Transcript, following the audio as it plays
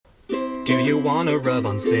Do you wanna rub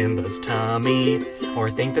on Simba's tummy?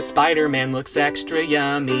 Or think that Spider-Man looks extra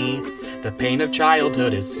yummy? The pain of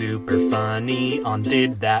childhood is super funny on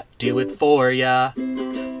Did That Do It For Ya?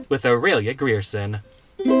 With Aurelia Grierson.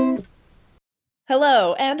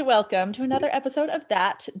 Hello, and welcome to another episode of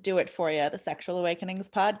That Do It For Ya, the Sexual Awakenings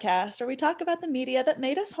podcast, where we talk about the media that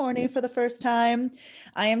made us horny for the first time.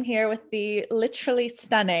 I am here with the literally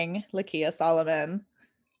stunning Lakia Solomon.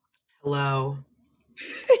 Hello.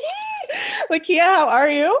 Lakia, how are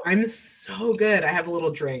you? I'm so good. I have a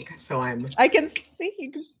little drink, so I can see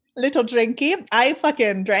you. Little drinky. I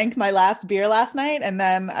fucking drank my last beer last night, and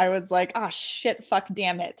then I was like, oh shit, fuck,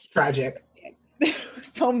 damn it. Tragic.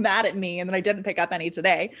 So mad at me, and then I didn't pick up any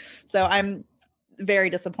today. So I'm very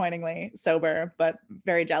disappointingly sober, but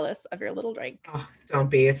very jealous of your little drink. Oh, don't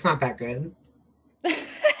be. It's not that good.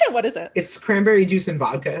 What is it? It's cranberry juice and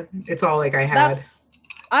vodka. It's all like I had.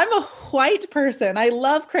 I'm a white person. I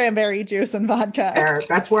love cranberry juice and vodka.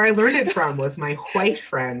 That's where I learned it from, was my white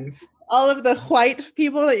friends. All of the white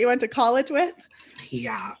people that you went to college with?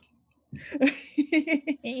 Yeah.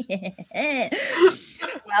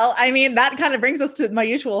 Well, I mean, that kind of brings us to my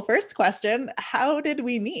usual first question. How did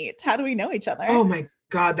we meet? How do we know each other? Oh my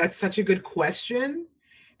God, that's such a good question.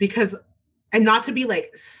 Because, and not to be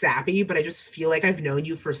like sappy, but I just feel like I've known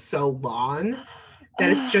you for so long that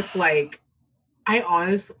it's just like,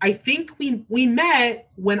 I think we met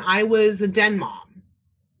when I was a den mom.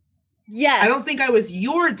 Yes. I don't think I was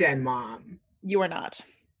your den mom. You were not.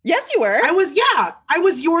 Yes, you were. I was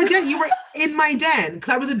your den. You were in my den because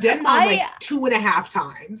I was a den mom like 2.5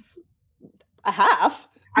 times. A half?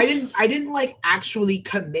 I didn't like actually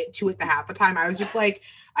commit to it the half the time. I was just like,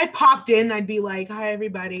 I popped in. I'd be like, hi,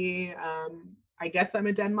 everybody. I guess I'm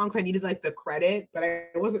a den mom because I needed like the credit, but I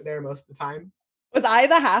wasn't there most of the time. Was I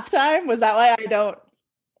the halftime? Was that why I don't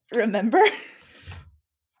remember?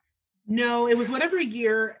 No, it was whatever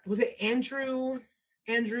year. Was it Andrew?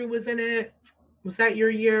 Andrew was in it. Was that your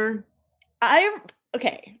year?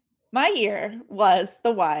 Okay. My year was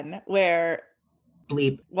the one where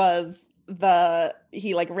Bleep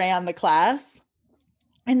he like ran the class.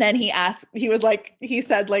 And then he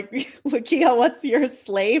said, Lakia, what's your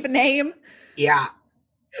slave name? Yeah.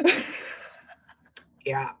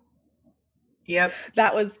 Yeah. Yep.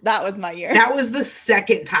 That was my year. That was the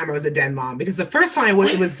second time I was a den mom, because the first time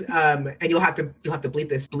it was and you'll have to bleep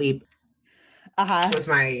this bleep. Uh-huh.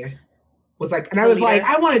 And I was like,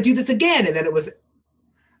 I want to do this again, and then it was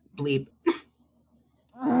bleep.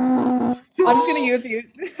 I'm just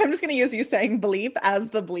gonna use you saying bleep as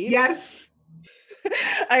the bleep. Yes.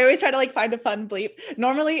 I always try to like find a fun bleep.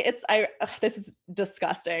 Normally this is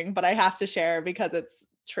disgusting, but I have to share because it's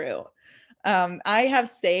true. I have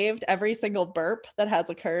saved every single burp that has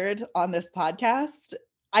occurred on this podcast.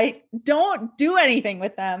 I don't do anything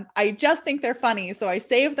with them. I just think they're funny. So I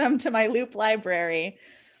save them to my loop library,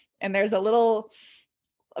 and there's a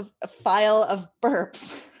file of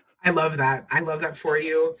burps. I love that. I love that for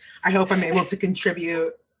you. I hope I'm able to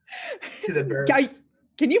contribute to the burps.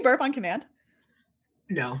 Can you burp on command?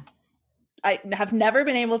 No. I have never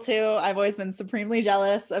been able to. I've always been supremely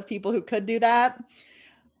jealous of people who could do that.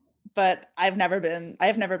 But I have never been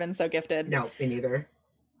so gifted. No, me neither.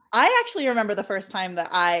 I actually remember the first time that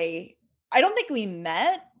I don't think we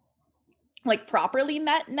met, like properly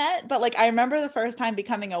met, but like I remember the first time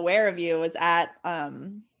becoming aware of you was at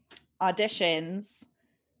auditions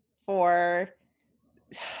for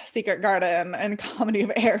Secret Garden and Comedy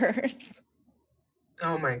of Errors.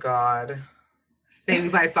 Oh my God.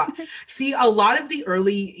 Things I thought. See, a lot of the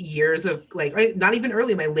early years of not even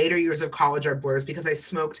early, my later years of college are blurs because I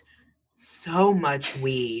smoked so much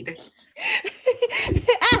weed.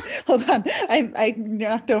 Hold on. I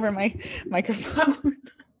knocked over my microphone.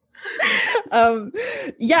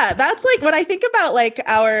 Yeah, that's like when I think about like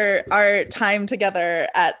our time together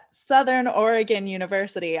at Southern Oregon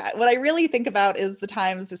University, what I really think about is the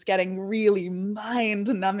times just getting really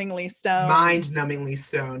mind-numbingly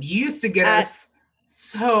stoned. You used to get us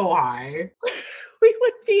so high. We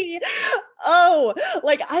would be,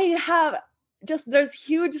 there's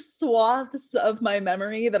huge swaths of my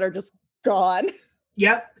memory that are just gone.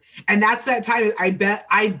 Yep. And that's that time. I bet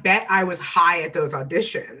I was high at those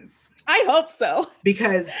auditions. I hope so.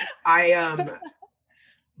 Because I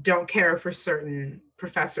don't care for certain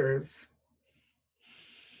professors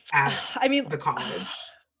at the college.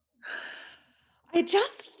 I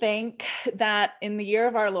just think that in the year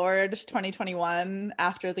of our Lord 2021,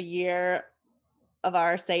 after the year of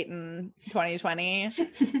our Satan 2020,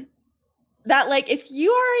 that like if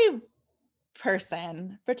you are a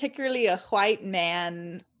person, particularly a white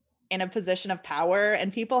man in a position of power,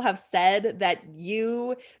 and people have said that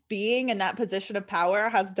you being in that position of power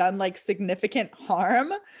has done like significant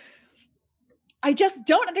harm, I just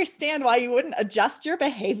don't understand why you wouldn't adjust your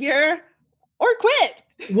behavior or quit.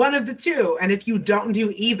 One of the two. And if you don't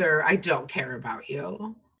do either, I don't care about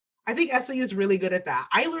you. I think SOU is really good at that.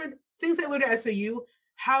 I learned at SOU,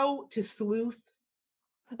 how to sleuth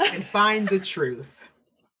and find the truth.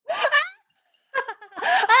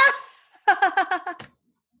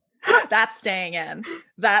 That's staying in.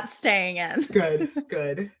 That's staying in.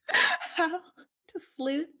 Good. How to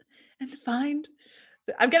sleuth and find.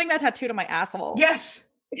 I'm getting that tattooed on my asshole. Yes.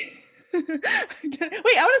 Wait, I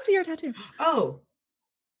want to see your tattoo. Oh.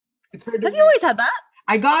 It's hard to Have you always had that?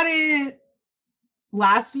 I got it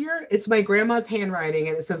last year. It's my grandma's handwriting,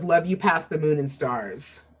 and it says, "Love you past the moon and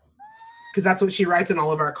stars." Because that's what she writes in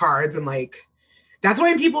all of our cards. And like, that's why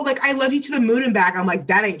when people like, "I love you to the moon and back," I'm like,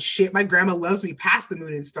 that ain't shit. My grandma loves me past the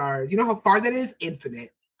moon and stars. You know how far that is?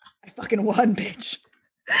 Infinite. I fucking won, bitch.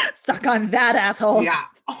 Suck on that, asshole. Yeah.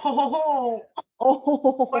 My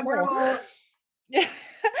grandma. Yeah.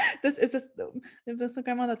 Is this the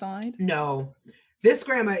grandma that died? No. This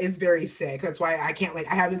grandma is very sick. That's why I can't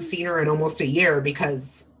I haven't seen her in almost a year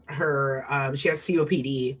because her she has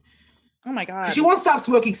COPD. Oh my God. She won't stop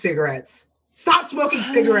smoking cigarettes. Stop smoking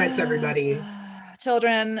cigarettes, everybody.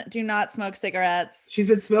 Children, do not smoke cigarettes. She's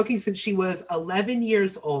been smoking since she was 11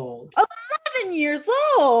 years old. 11 years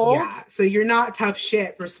old? Yeah. So you're not tough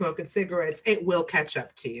shit for smoking cigarettes. It will catch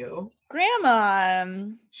up to you.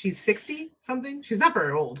 Grandma. She's 60 something. She's not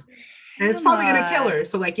very old. And it's probably going to kill her.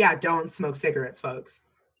 So like, yeah, don't smoke cigarettes, folks.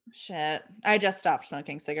 Shit. I just stopped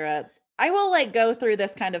smoking cigarettes. I will like go through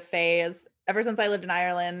this kind of phase ever since I lived in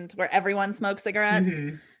Ireland where everyone smokes cigarettes.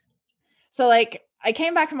 Mm-hmm. So like I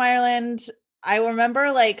came back from Ireland. I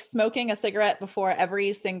remember like smoking a cigarette before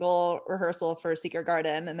every single rehearsal for Secret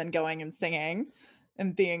Garden and then going and singing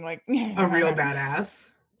and being like a real badass.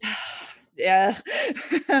 Yeah.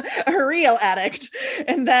 A real addict.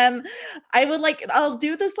 And then I would like, I'll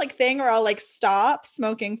do this like thing where I'll like stop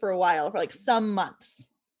smoking for a while, for like some months.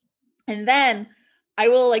 And then I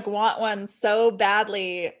will like want one so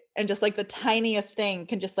badly, and just like the tiniest thing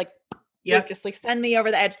can just like, just like send me over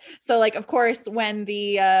the edge. So like, of course, when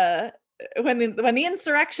the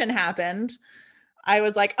insurrection happened, I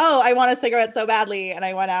was like, oh, I want a cigarette so badly. And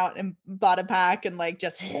I went out and bought a pack and like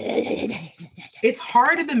just. It's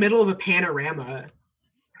hard in the middle of a panorama.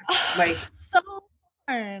 Like, so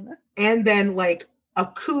hard. And then like a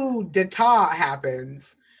coup d'etat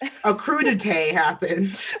happens. A coup d'etat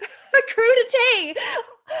happens. A coup d'etat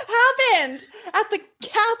happened at the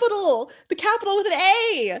Capitol with an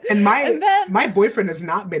A. And my boyfriend has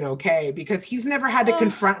not been okay because he's never had to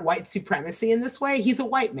confront white supremacy in this way. He's a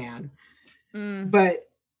white man. But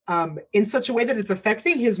in such a way that it's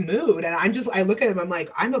affecting his mood. And I look at him, I'm like,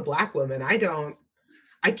 I'm a Black woman.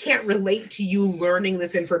 I can't relate to you learning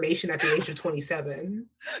this information at the age of 27.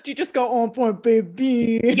 Do you just go, oh boy,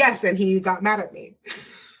 baby? Yes, and he got mad at me.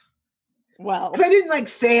 Well, I didn't like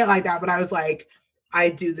say it like that, but I was like, I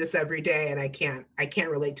do this every day and I can't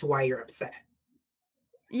relate to why you're upset.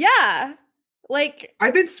 Yeah. Like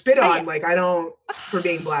I've been spit on, for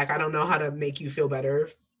being Black. I don't know how to make you feel better.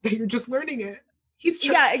 You're just learning it. He's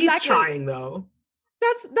trying though.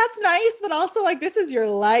 That's nice, but also like this is your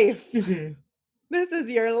life. Mm-hmm. This is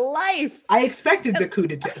your life. I expected the coup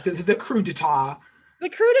d'etat. The coup d'etat. The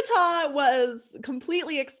coup d'etat was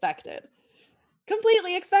completely expected.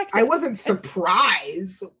 Completely expected. I wasn't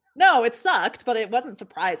surprised. No, it sucked, but it wasn't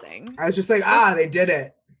surprising. I was just like, they did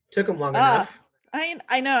it. Took them long enough.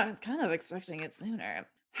 I know. I was kind of expecting it sooner.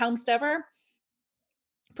 Helmstever,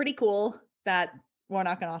 pretty cool that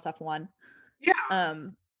Warnock and Ossoff won. Yeah.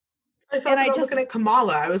 I felt about looking at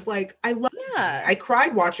Kamala. I was like, I love her. I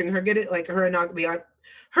cried watching her get it, like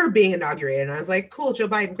her being inaugurated. And I was like, cool, Joe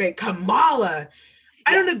Biden, great. Kamala.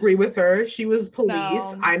 I don't agree with her. She was police.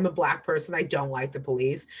 No. I'm a Black person. I don't like the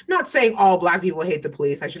police. I'm not saying all Black people hate the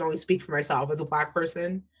police. I should only speak for myself as a Black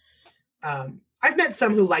person. I've met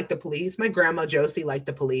some who like the police. My grandma Josie liked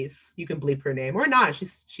the police. You can bleep her name or not.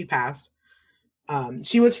 She passed.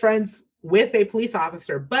 She was friends with a police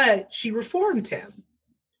officer, but she reformed him.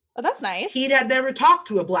 Oh, that's nice. He had never talked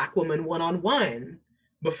to a Black woman one-on-one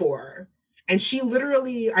before. And she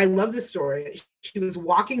literally, I love this story. She was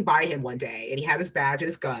walking by him one day and he had his badge and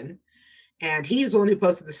his gun. And he's the one who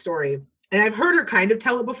posted the story. And I've heard her kind of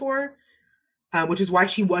tell it before, which is why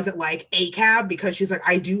she wasn't like a cab, because she's like,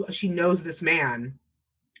 she knows this man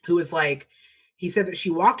who was like, he said that she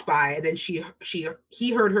walked by and then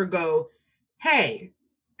he heard her go, hey,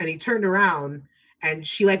 and he turned around and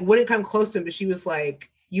she like wouldn't come close to him, but she was like,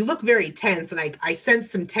 you look very tense, and I sense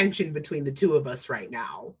some tension between the two of us right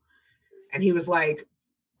now. And he was like,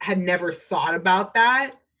 had never thought about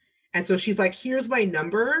that. And so she's like, here's my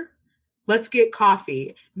number. Let's get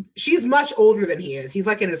coffee. She's much older than he is. He's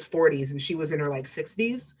like in his 40s and she was in her like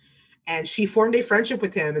 60s. And she formed a friendship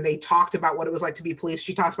with him and they talked about what it was like to be police.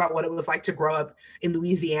 She talked about what it was like to grow up in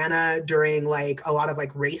Louisiana during like a lot of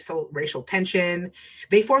like racial tension.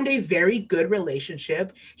 They formed a very good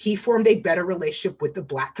relationship. He formed a better relationship with the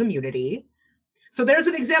Black community. So there's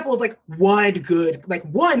an example of like one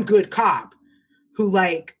good cop who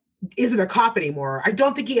like isn't a cop anymore. I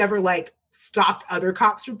don't think he ever like stopped other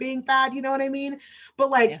cops from being bad, you know what I mean? But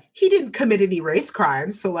like he didn't commit any race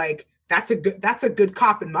crimes. So like that's a good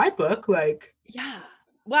cop in my book. Like, yeah.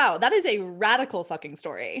 Wow, that is a radical fucking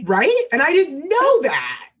story. Right? And I didn't know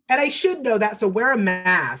that. And I should know that. So wear a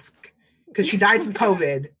mask because she died from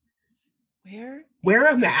COVID. Wear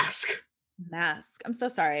a mask. I'm so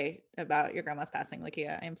sorry about your grandma's passing,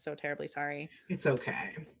 Lakia. I am so terribly sorry. It's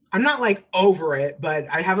okay. I'm not like over it, but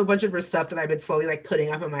I have a bunch of her stuff that I've been slowly like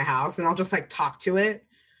putting up in my house, and I'll just like talk to it.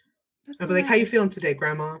 I'll be like, how you feeling today,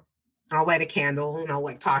 Grandma? And I'll light a candle and I'll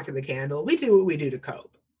like talk to the candle. We do what we do to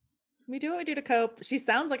cope. We do what we do to cope. She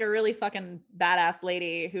sounds like a really fucking badass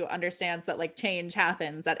lady who understands that like change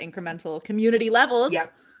happens at incremental community levels.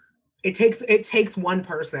 Yep. It takes one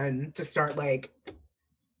person to start like,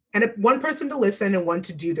 and one person to listen and one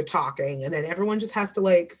to do the talking, and then everyone just has to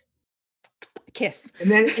like kiss. And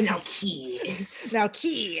now kiss.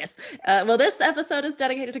 Well, this episode is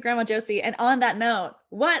dedicated to Grandma Josie. And on that note,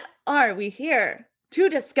 what are we here to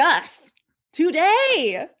discuss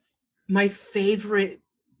today? My favorite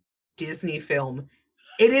Disney film.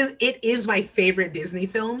 It is my favorite Disney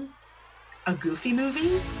film. A Goofy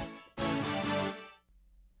movie.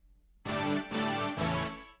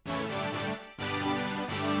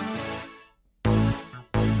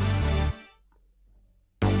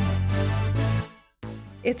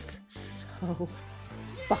 It's so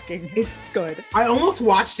fucking good. I almost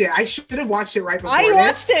watched it. I should have watched it right before I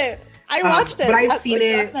watched it. But I've seen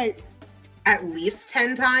it at least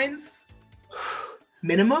 10 times.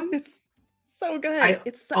 Minimum. It's so good. I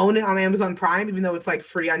own it on Amazon Prime, even though it's like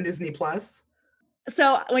free on Disney Plus.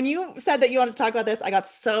 So when you said that you wanted to talk about this, I got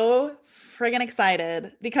so friggin'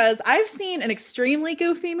 excited because I've seen an extremely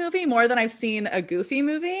goofy movie more than I've seen a Goofy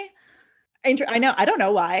movie. I know, I don't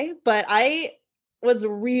know why, but I was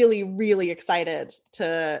really, really excited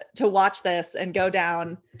to watch this and go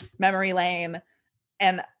down memory lane.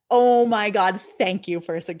 And oh my God, thank you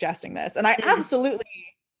for suggesting this. And I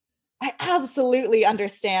absolutely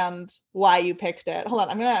understand why you picked it. Hold on,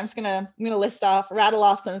 I'm gonna rattle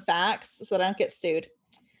off some facts so that I don't get sued.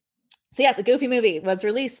 So yes, A Goofy Movie was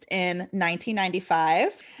released in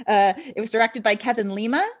 1995. It was directed by Kevin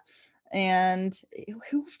Lima, and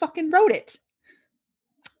who fucking wrote it?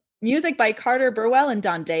 Music by Carter Burwell and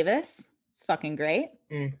Don Davis. It's fucking great.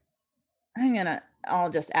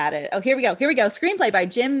 I'll just add it. Oh, here we go. Screenplay by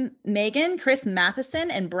Jim Megan, Chris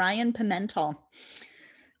Matheson, and Brian Pimentel.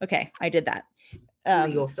 Okay, I did that.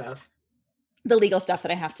 Legal stuff. The legal stuff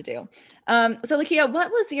that I have to do. So Lakia,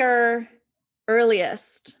 what was your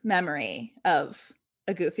earliest memory of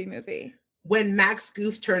A Goofy Movie? When Max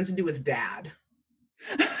Goof turns into his dad.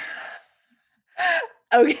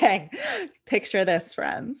 Okay, picture this,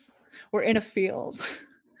 friends. We're in a field,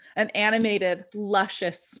 an animated,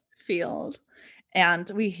 luscious field, and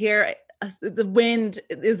we hear the wind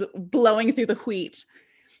is blowing through the wheat,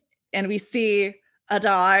 and we see a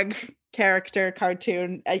dog character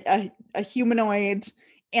cartoon, a humanoid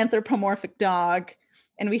anthropomorphic dog,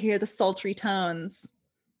 and we hear the sultry tones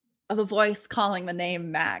of a voice calling the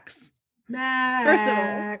name Max. First of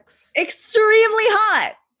all, extremely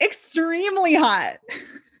hot.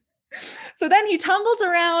 So then he tumbles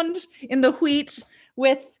around in the wheat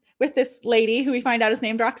with this lady who we find out is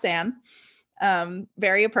named Roxanne.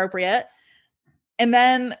 Very appropriate. And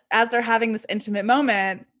then as they're having this intimate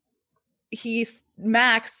moment,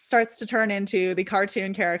 Max starts to turn into the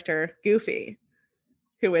cartoon character Goofy,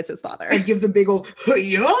 who is his father. And gives a big old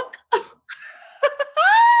yuck.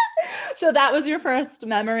 So that was your first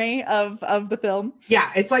memory of the film?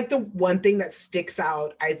 Yeah, it's like the one thing that sticks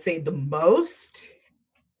out, I'd say, the most,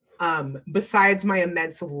 besides my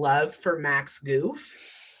immense love for Max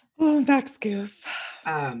Goof. Oh, Max Goof.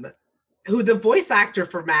 Who the voice actor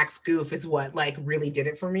for Max Goof is what like really did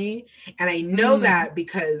it for me. And I know that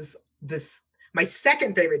because my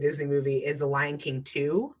second favorite Disney movie is The Lion King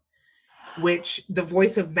 2. Which the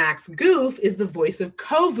voice of Max Goof is the voice of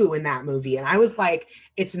Kovu in that movie. And I was like,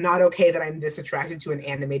 it's not okay that I'm this attracted to an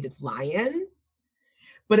animated lion.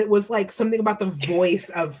 But it was like something about the voice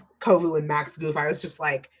of Kovu and Max goof, I was just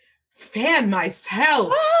like, fan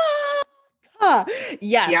myself.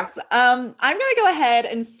 Yes. Yep. I'm gonna go ahead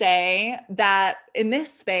and say that in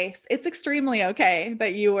this space, it's extremely okay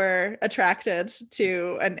that you were attracted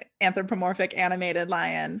to an anthropomorphic animated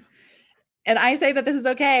lion. And I say that this is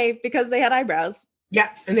okay because they had eyebrows. Yeah,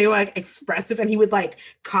 and they were like expressive, and he would like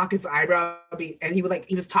cock his eyebrow, and he would like,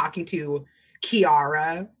 he was talking to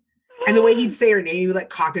Kiara, and the way he'd say her name, he would like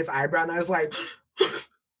cock his eyebrow, and I was like,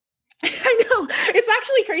 I know. It's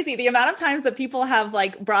actually crazy the amount of times that people have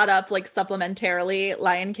like brought up like supplementarily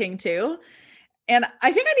Lion King 2. And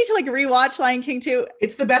I think I need to like rewatch Lion King 2.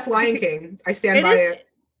 it's the best Lion King. I stand by it.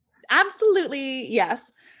 Absolutely,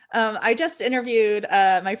 yes. I just interviewed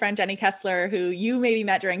my friend Jenny Kessler, who you maybe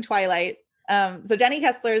met during Twilight. So Jenny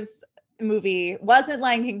Kessler's movie wasn't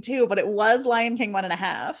Lion King 2, but it was Lion King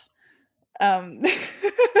 1.5.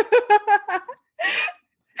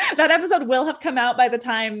 That episode will have come out by the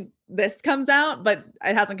time this comes out, but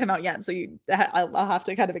it hasn't come out yet. So I'll have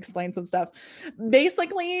to kind of explain some stuff.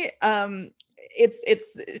 Basically,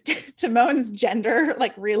 it's Timon's gender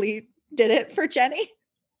like really did it for Jenny.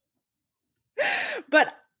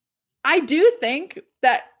 But I do think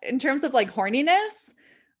that in terms of like horniness,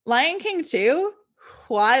 Lion King 2,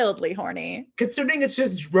 wildly horny. Considering it's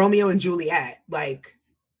just Romeo and Juliet, like,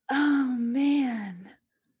 Oh man.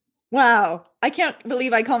 Wow. I can't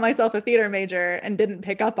believe I call myself a theater major and didn't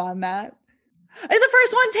pick up on that. And the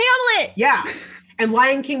first one's Hamlet. yeah. And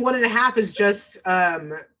Lion King 1.5 is just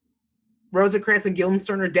Rosencrantz and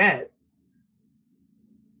Guildenstern are dead.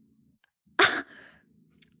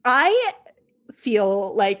 I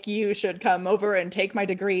feel like you should come over and take my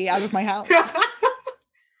degree out of my house.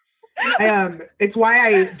 It's why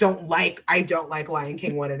I don't like Lion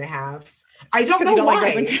King 1.5. I don't know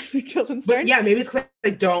why. But yeah, maybe it's because I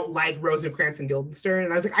don't like Rosencrantz and Guildenstern.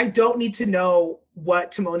 And I was like, I don't need to know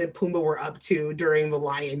what Timon and Pumbaa were up to during The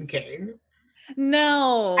Lion King.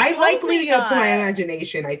 No. I like leaving it up to my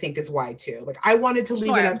imagination, I think is why too. Like I wanted to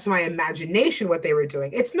leave it up to my imagination what they were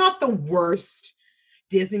doing. It's not the worst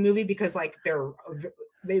Disney movie because like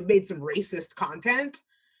they've made some racist content.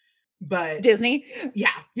 But Disney?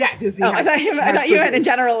 Yeah, Disney. I thought you meant in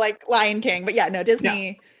general like Lion King. But yeah, no,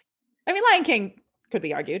 Disney. No. I mean, Lion King could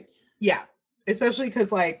be argued. Yeah, especially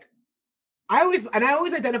because like I always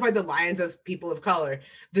identified the lions as people of color,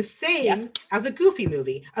 the same as a Goofy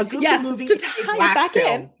movie. A Goofy movie to is tie a black it back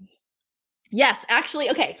film. in. Yes, actually,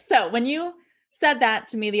 okay. So when you said that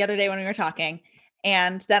to me the other day when we were talking,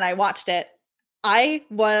 and then I watched it, I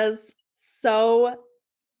was so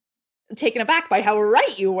taken aback by how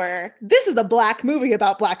right you were. This is a black movie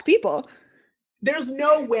about black people. There's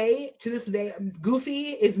no way to this day, Goofy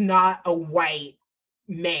is not a white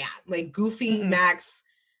man. Like Goofy, Max,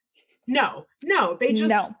 no, they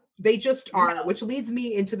just are, which leads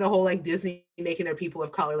me into the whole like Disney making their people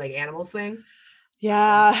of color like animals thing.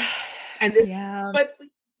 Yeah. And this, but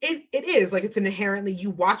it is like, it's an inherently, you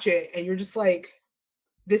watch it and you're just like,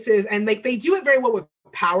 this is, and like they do it very well with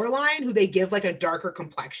Powerline, who they give like a darker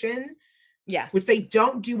complexion. Yes. Which they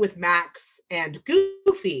don't do with Max and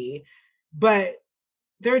Goofy. But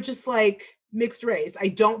they're just like mixed race. I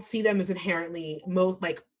don't see them as inherently most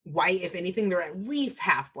like white. If anything, they're at least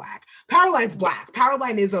half black. Powerline's black.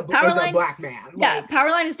 Powerline is a black man. Yeah, like,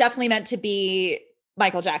 Powerline is definitely meant to be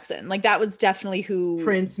Michael Jackson. Like that was definitely who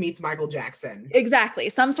Prince meets Michael Jackson. Exactly.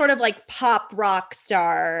 Some sort of like pop rock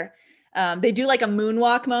star. They do like a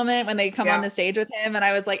moonwalk moment when they come on the stage with him. And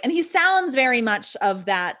I was like, and he sounds very much of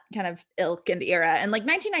that kind of ilk and era. And like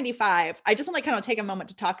 1995, I just want to kind of take a moment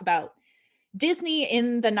to talk about Disney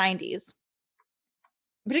in the 90s,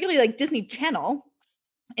 particularly like Disney Channel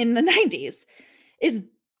in the 90s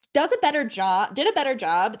did a better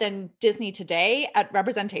job than Disney today at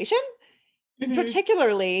representation,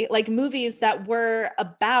 particularly like movies that were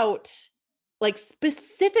about like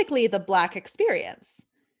specifically the Black experience.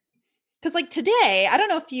 Because like today, I don't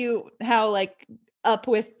know how like up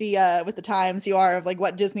with the times you are of like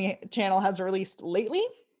what Disney Channel has released lately.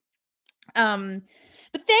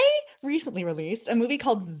 But they recently released a movie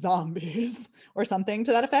called Zombies or something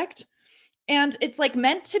to that effect. And it's like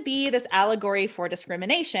meant to be this allegory for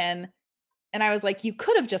discrimination. And I was like, you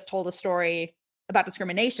could have just told a story about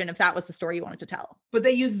discrimination if that was the story you wanted to tell. But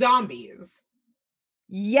they use zombies.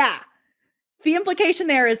 Yeah. The implication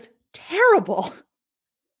there is terrible.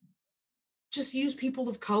 Just use people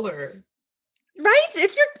of color. Right? I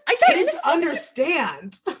get kids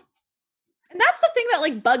understand. And that's the thing that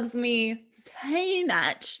like bugs me so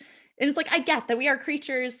much. And it's like, I get that we are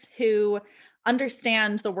creatures who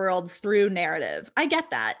understand the world through narrative. I get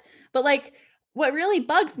that. But like, what really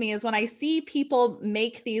bugs me is when I see people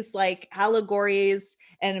make these like allegories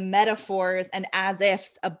and metaphors and as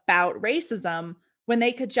ifs about racism when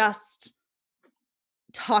they could just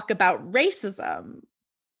talk about racism.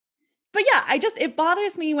 But yeah, it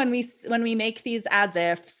bothers me when we make these as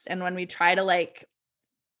ifs and when we try to like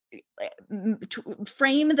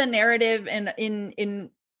frame the narrative in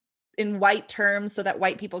white terms so that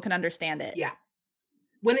white people can understand it. Yeah.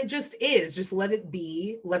 When it just is, just let it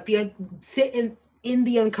be. Let the sit in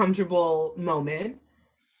the uncomfortable moment.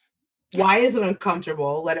 Why is it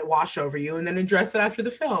uncomfortable? Let it wash over you, and then address it after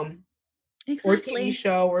the film, or TV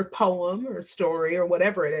show, or poem, or story, or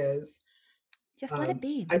whatever it is. Just let it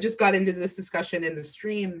be. I just got into this discussion in the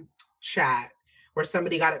stream chat where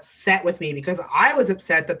somebody got upset with me because I was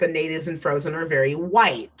upset that the natives in Frozen are very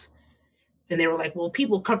white. And they were like, well,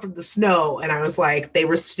 people come from the snow. And I was like, they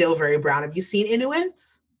were still very brown. Have you seen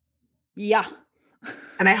Inuits? Yeah.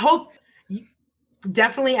 And I hope you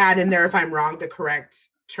definitely add in there, if I'm wrong, the correct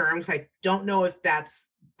term, because I don't know if that's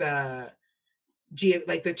the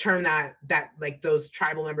term that like those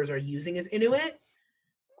tribal members are using is Inuit.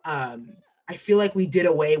 I feel like we did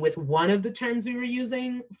away with one of the terms we were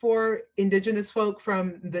using for indigenous folk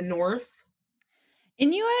from the north.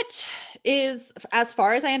 Inuit is, as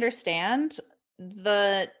far as I understand,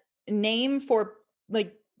 the name for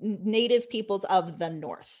like native peoples of the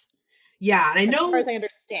north. Yeah, and I know,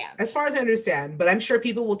 as far as I understand, but I'm sure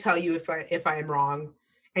people will tell you if I am wrong,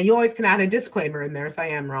 and you always can add a disclaimer in there if I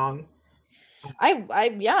am wrong. I'm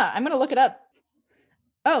gonna look it up.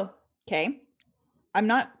 Oh, okay. I'm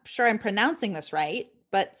not sure I'm pronouncing this right,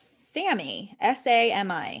 but Sami,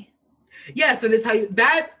 Sami. Yes, and it's how you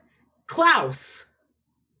that Klaus.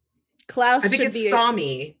 Klaus. I think it's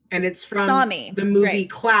Sami, and it's from the movie right.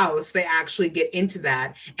 Klaus. They actually get into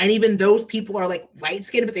that, and even those people are like light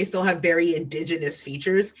skinned, but they still have very indigenous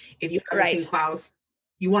features. If you haven't seen Klaus,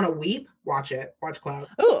 you want to weep? Watch it. Watch Klaus.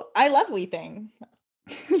 Oh, I love weeping.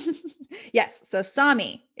 Yes, so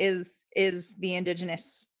Sami is the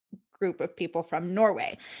indigenous group of people from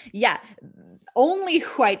Norway. Yeah, only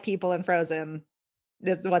white people in Frozen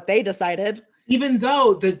is what they decided. Even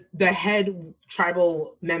though the head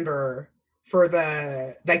tribal member for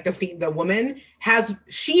the woman has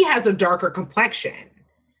a darker complexion.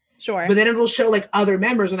 Sure. But then it'll show like other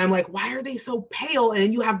members, and I'm like, why are they so pale?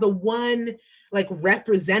 And you have the one like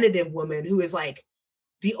representative woman who is like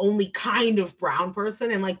the only kind of brown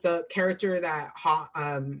person, and like the character that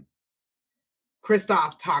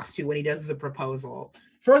Kristoff talks to when he does the proposal.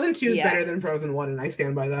 Frozen 2 is better than Frozen 1, and I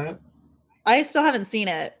stand by that. I still haven't seen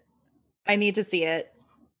it. I need to see it.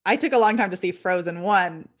 I took a long time to see Frozen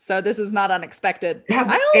 1, so this is not unexpected.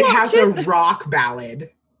 It has a rock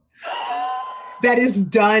ballad that is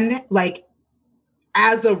done like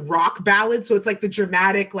as a rock ballad. So it's like the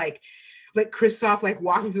dramatic, like Kristoff like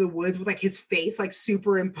walking through the woods with like his face like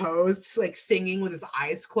superimposed, like singing with his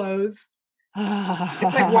eyes closed.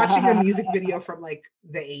 It's like watching a music video from like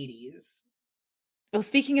the 80s. Well,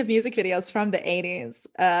 speaking of music videos from the 80s,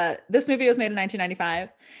 this movie was made in 1995,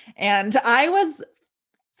 and I was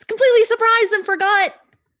completely surprised and forgot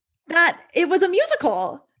that it was a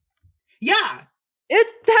musical. Yeah. It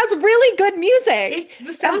has really good music.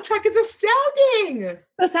 The soundtrack is astounding.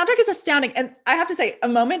 The soundtrack is astounding. And I have to say, a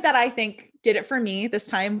moment that I think did it for me this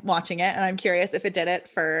time watching it, and I'm curious if it did it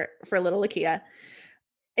for little Lakia,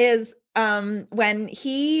 is when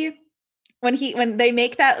he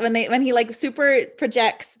like super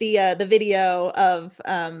projects the video of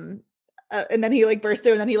and then he like bursts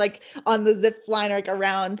through, and then he like on the zip line like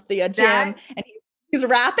around the gym, and he's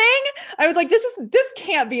rapping. I was like, this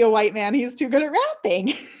can't be a white man. He's too good at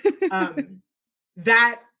rapping.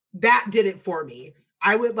 That did it for me.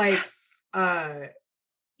 I would like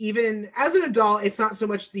even as an adult, it's not so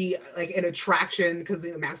much the like an attraction because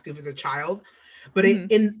Max Goof is a child, but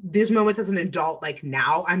in these moments as an adult, like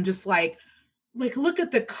now, I'm just like look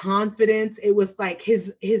at the confidence. It was like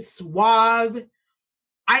his suave.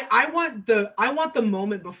 I want the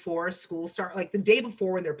moment before school start, like the day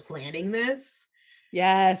before when they're planning this.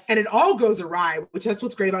 Yes. And it all goes awry, which that's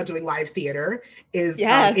what's great about doing live theater is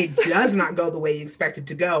it does not go the way you expect it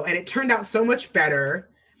to go. And it turned out so much better.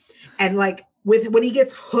 And like when he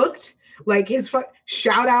gets hooked, like his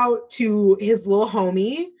shout out to his little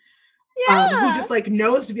homie, who just like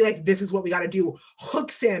knows to be like, this is what we got to do,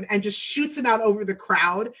 hooks him and just shoots him out over the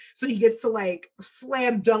crowd. So he gets to like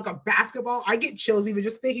slam dunk a basketball. I get chills even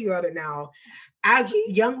just thinking about it now. As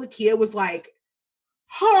young Lakia was like,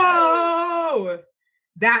 oh,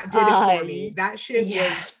 that did it for me. That shit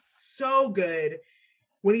was so good.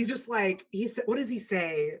 When he's just like, he said, what does he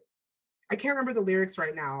say? I can't remember the lyrics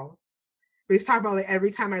right now, But he's talking about like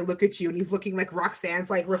every time I look at you, and he's looking like Roxanne's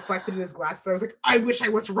like reflected in his glasses. I was like, I wish I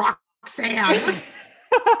was Roxanne.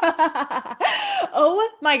 Oh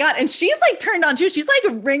my god. And she's like turned on too. She's like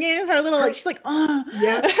ringing her little like she's like, oh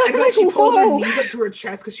yeah. And like she pulls her knees up to her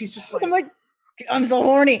chest because she's just like, I'm like, I'm so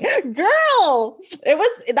horny. Girl.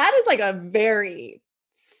 That is like a very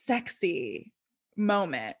sexy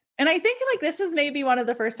moment. And I think like this is maybe one of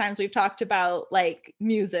the first times we've talked about like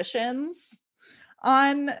musicians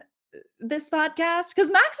on this podcast. Because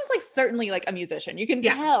Max is like certainly like a musician. You can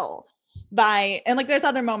tell by, and like there's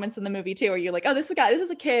other moments in the movie too where you're like, oh, this is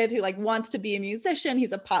a kid who like wants to be a musician.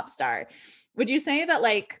 He's a pop star. Would you say that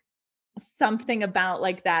like something about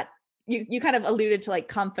like that, you kind of alluded to like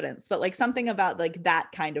confidence, but like something about like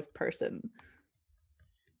that kind of person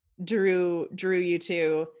drew you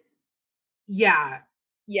to? Yeah.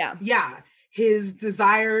 His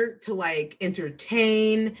desire to like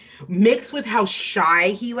entertain mixed with how shy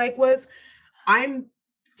he like was. I'm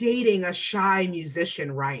dating a shy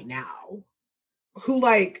musician right now who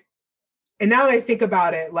like, and now that I think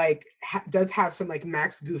about it, like does have some like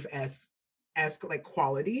Max Goof-esque like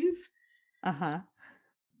qualities.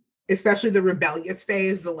 Especially the rebellious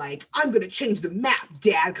phase, the like, I'm gonna change the map,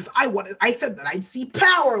 Dad, because I said that I'd see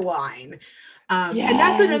Powerline. And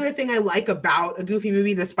that's another thing I like about a Goofy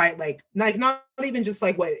movie, despite like not even just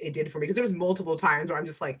like what it did for me, because there was multiple times where I'm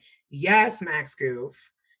just like, yes, Max Goof.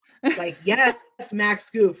 Like, yes, Max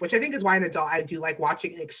Goof, which I think is why an adult I do like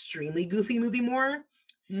watching an extremely goofy movie more,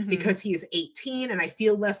 because he is 18 and I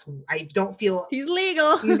don't feel he's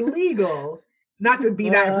legal. Not to be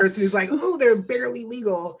that person who's like, oh, they're barely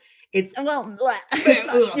legal. It's you're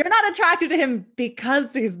not attracted to him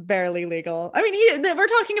because he's barely legal. I mean, we're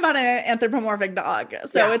talking about an anthropomorphic dog,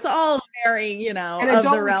 so it's all very, you know, and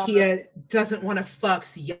adult Lakia doesn't want to fuck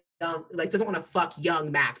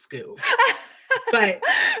young Max Goof. But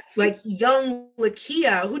like young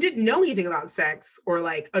Lakia, who didn't know anything about sex or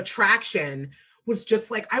like attraction, was just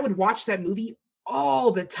like, I would watch that movie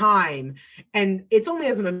all the time. And it's only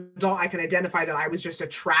as an adult I can identify that I was just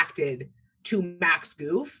attracted to Max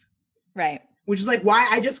Goof. Right. Which is like why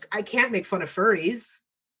I can't make fun of furries.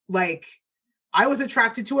 Like, I was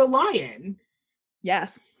attracted to a lion.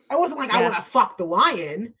 Yes. I wasn't like, I want to fuck the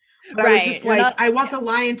lion. But I was just like, I want the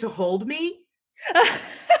lion to hold me.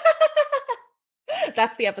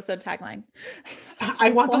 That's the episode tagline.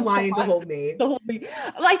 I want the lion to hold me. Well,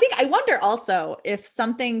 I wonder also if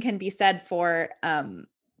something can be said for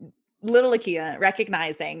little Lakia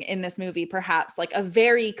recognizing in this movie perhaps like a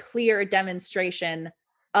very clear demonstration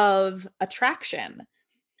of attraction,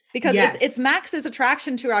 because it's Max's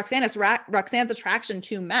attraction to Roxanne, it's Roxanne's attraction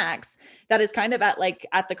to Max that is kind of at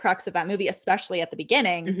the crux of that movie, especially at the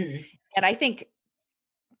beginning. And I think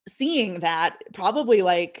seeing that probably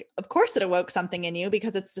like, of course it awoke something in you,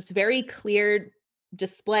 because it's this very clear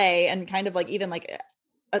display and kind of like even like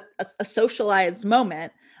a socialized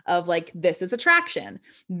moment of like, this is attraction,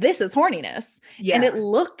 this is horniness, and it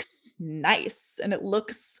looks nice and it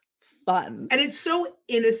looks fun and it's so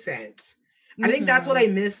innocent. I think that's what I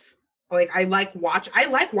miss. Like, I like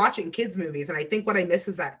watching kids movies, and I think what I miss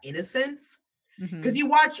is that innocence, because you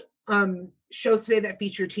watch shows today that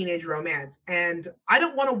feature teenage romance, and I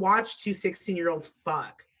don't want to watch two 16-year-olds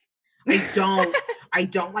fuck. I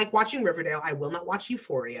don't like watching Riverdale. I will not watch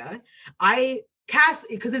Euphoria. Because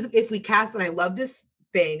if we cast, and I love this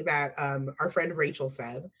thing that our friend Rachel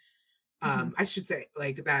said, I should say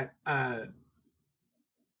like that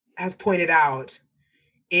has pointed out,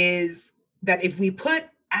 is that if we put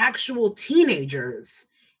actual teenagers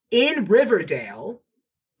in Riverdale,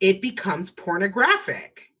 it becomes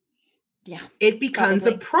pornographic. Yeah. It becomes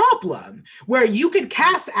a problem where you could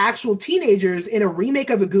cast actual teenagers in a remake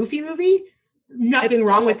of a Goofy movie. Nothing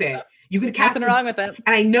wrong with it. You could cast nothing wrong with it.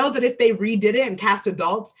 And I know that if they redid it and cast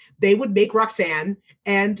adults, they would make Roxanne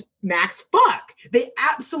and Max fuck. They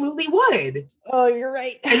absolutely would. Oh, you're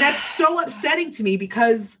right. And that's so upsetting to me,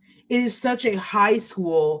 because it is such a high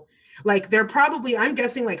school, like they're probably, I'm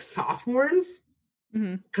guessing like sophomores,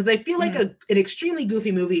 because I feel like an extremely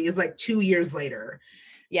Goofy movie is like 2 years later.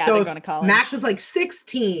 Yeah, so they're going to college. Max is like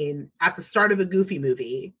 16 at the start of a Goofy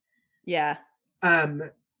movie. Yeah.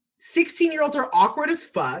 16-year-olds are awkward as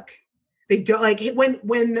fuck. They don't like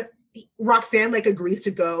when Roxanne like agrees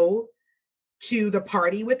to go to the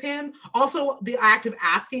party with him. Also, the act of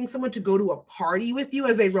asking someone to go to a party with you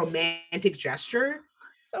as a romantic gesture.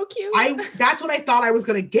 So cute. That's what I thought I was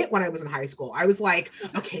going to get when I was in high school. I was like,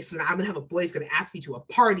 okay, so now I'm going to have a boy who's going to ask me to a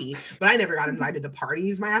party, but I never got invited to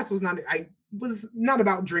parties. I was not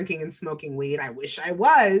about drinking and smoking weed. I wish I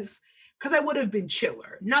was, because I would have been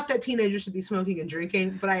chiller. Not that teenagers should be smoking and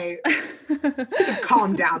drinking, but I could have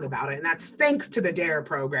calmed down about it. And that's thanks to the DARE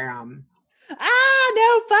program.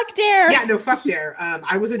 No, fuck DARE. Yeah, no, fuck DARE.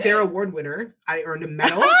 I was a DARE award winner. I earned a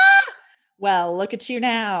medal. Well, look at you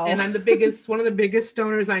now. And I'm one of the biggest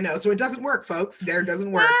stoners I know. So it doesn't work, folks. DARE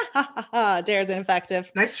doesn't work. DARE's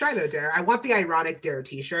ineffective. Nice try though, DARE. I want the ironic DARE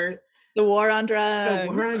t-shirt. The war on drugs.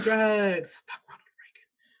 The war on drugs. Fuck Ronald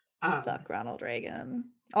Reagan. Fuck Ronald Reagan.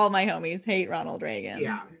 All my homies hate Ronald Reagan.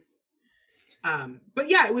 Yeah. But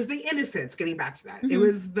yeah, it was the innocence, getting back to that. It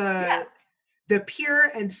was the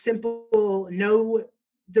pure and simple,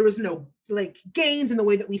 there was no like games in the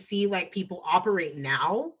way that we see like people operate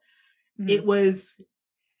now. It was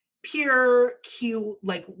pure, cute,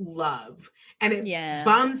 like love. And it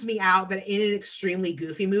bums me out that in an extremely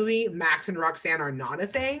goofy movie, Max and Roxanne are not a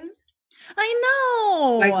thing. I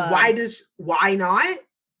know. Like, why not?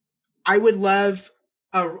 I would love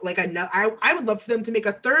I would love for them to make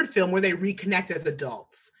a third film where they reconnect as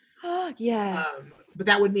adults. Yes. But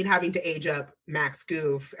that would mean having to age up Max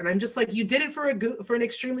Goof. And I'm just like, you did it for an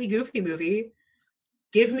extremely goofy movie.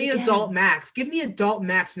 Give me adult Max. Give me adult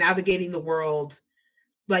Max navigating the world,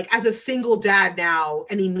 like as a single dad now,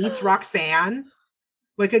 and he meets Roxanne,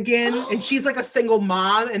 like again, and she's like a single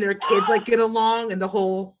mom, and their kids like get along, and the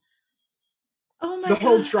whole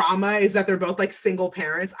whole drama is that they're both like single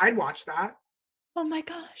parents. I'd watch that. Oh my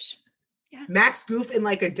gosh. Yeah. Max Goof in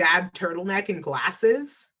like a dad turtleneck and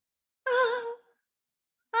glasses.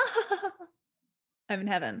 I'm in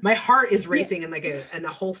heaven. My heart is racing in like in a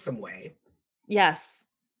wholesome way. Yes.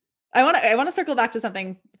 I want to circle back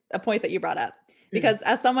to a point that you brought up, because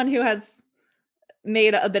as someone who has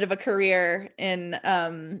made a bit of a career in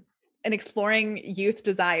exploring youth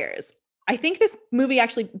desires, I think this movie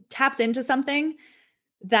actually taps into something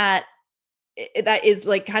that is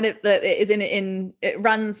like kind of it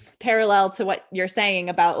runs parallel to what you're saying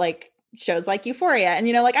about like shows like Euphoria. And,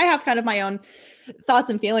 you know, like I have kind of my own thoughts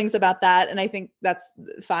and feelings about that. And I think that's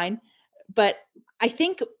fine. But I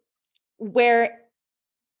think where,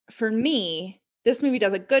 for me, this movie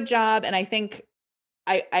does a good job, and I think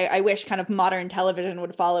I wish kind of modern television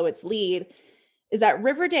would follow its lead, is that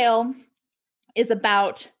Riverdale is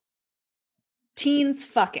about teens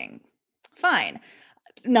fucking. Fine.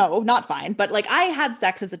 No, not fine. But like I had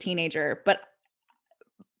sex as a teenager, but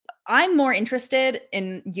I'm more interested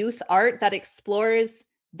in youth art that explores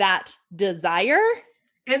that desire.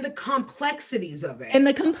 And the complexities of it. And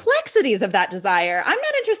the complexities of that desire. I'm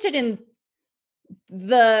not interested in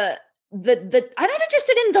I'm not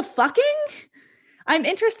interested in the fucking. I'm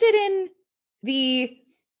interested in the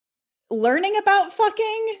learning about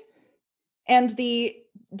fucking and the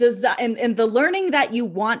design and the learning that you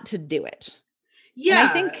want to do it. Yeah. And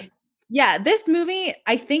I think, this movie,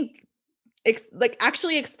 I think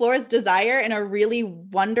actually explores desire in a really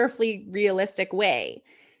wonderfully realistic way.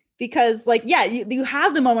 Because like, you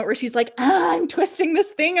have the moment where she's like, I'm twisting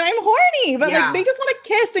this thing and I'm horny, but like they just want to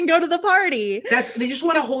kiss and go to the party. They just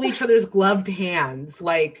want to hold each other's gloved hands.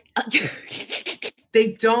 Like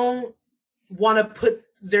they don't want to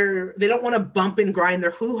they don't want to bump and grind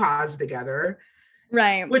their hoo-has together.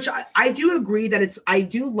 Right. Which I do agree that I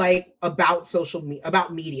do like about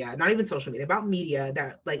about media, not even social media, about media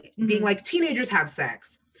that like being like teenagers have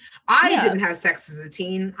sex. I didn't have sex as a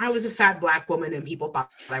teen. I was a fat Black woman and people thought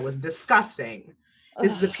I was disgusting.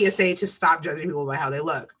 This is a PSA to stop judging people by how they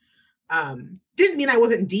look. Didn't mean I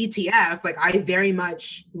wasn't DTF. Like I very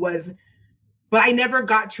much was, but I never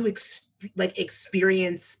got to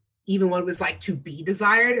experience even what it was like to be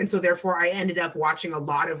desired. And so therefore I ended up watching a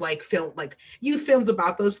lot of like youth films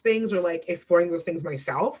about those things or like exploring those things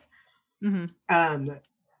myself.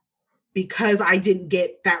 Because I didn't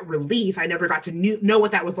get that release, I never got to know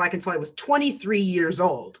what that was like until I was 23 years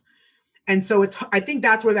old. And so I think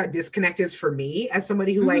that's where that disconnect is for me as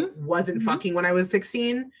somebody who like wasn't fucking when I was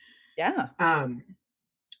 16. Yeah.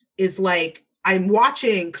 Is like, I'm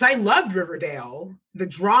watching, because I loved Riverdale, the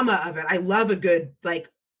drama of it. I love a good, like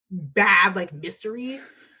bad, like mystery.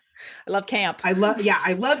 I love camp. I love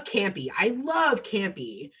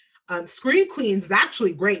campy. Scream Queens is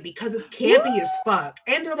actually great because it's campy as fuck.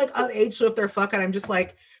 And they're like of age, so if they're fucking, I'm just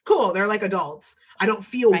like, cool, they're like adults. I don't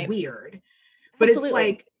feel weird. But Absolutely. It's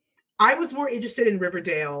like, I was more interested in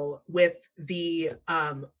Riverdale with the,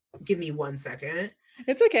 give me 1 second.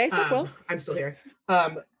 It's okay, so cool. I'm still here.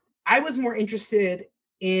 I was more interested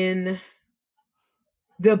in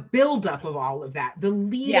the buildup of all of that, the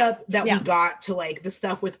lead up that we got to like the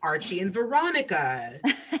stuff with Archie and Veronica.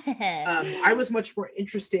 I was much more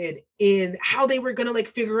interested in how they were gonna like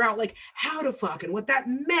figure out like how to fuck and what that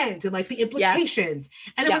meant and like the implications.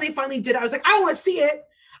 And then when they finally did it, I was like, I want to see it.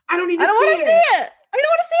 I don't need I to don't want to see see it. it. I don't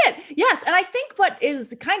want to see it. Yes. And I think what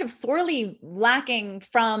is kind of sorely lacking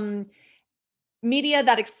from media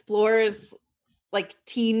that explores like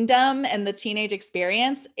teendom and the teenage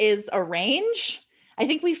experience is a range. I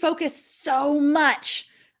think we focus so much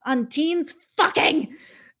on teens fucking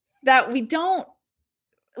that we don't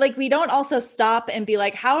also stop and be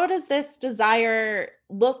like, how does this desire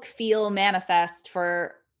look, feel, manifest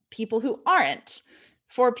for people who aren't,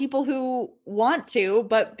 for people who want to,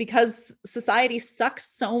 but because society sucks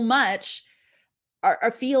so much,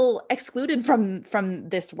 are feel excluded from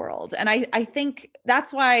this world. And I think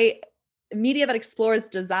that's why media that explores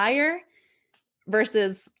desire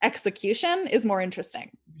versus execution is more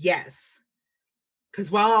interesting. Yes.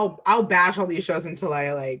 Because while I'll bash all these shows until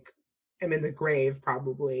I like am in the grave,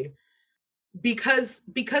 probably. Because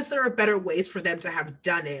there are better ways for them to have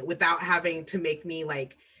done it without having to make me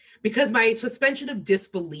like, because my suspension of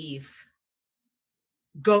disbelief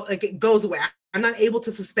it goes away. I'm not able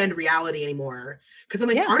to suspend reality anymore. Because I'm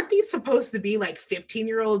like, aren't these supposed to be like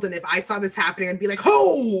 15-year-olds? And if I saw this happening, I'd be like,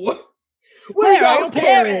 oh, where are your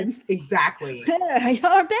parents? Exactly. Where are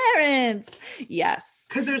your parents? Yes.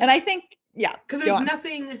 Because there's nothing,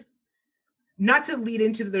 not to lead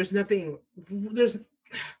into,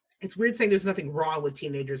 it's weird saying there's nothing wrong with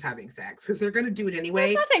teenagers having sex because they're going to do it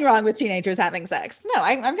anyway. There's nothing wrong with teenagers having sex. No,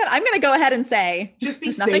 I'm gonna go ahead and say just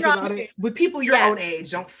be safe about it. With people your own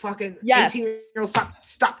age, don't fucking 18-year-olds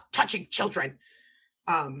stop touching children.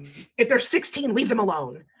 If they're 16, leave them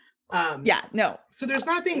alone. No. So there's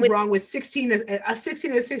nothing wrong with a 16 and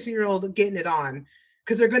 16-year-old getting it on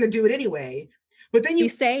because they're going to do it anyway. But then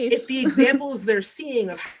if the examples they're seeing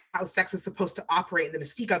of how sex is supposed to operate and the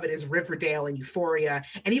mystique of it is Riverdale and Euphoria,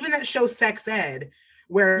 and even that show Sex Ed,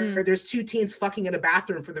 where there's two teens fucking in a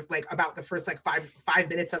bathroom for about the first like five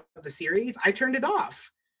minutes of the series, I turned it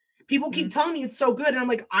off. People keep telling me it's so good, and I'm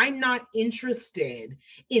like, I'm not interested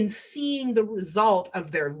in seeing the result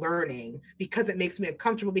of their learning because it makes me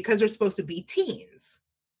uncomfortable because they're supposed to be teens.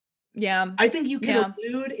 Yeah. I think you can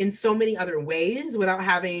allude in so many other ways without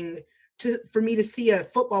having for me to see a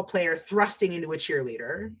football player thrusting into a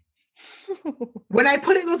cheerleader. When I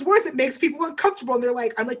put in those words, it makes people uncomfortable, and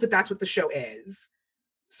I'm like, but that's what the show is.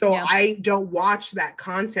 So I don't watch that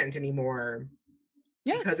content anymore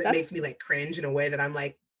because it makes me like cringe in a way that I'm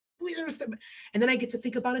like, and then I get to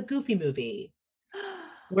think about a Goofy movie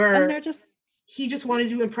where he just wanted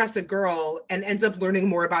to impress a girl and ends up learning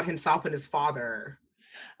more about himself and his father.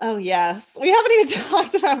 Oh yes, we haven't even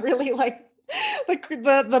talked about really like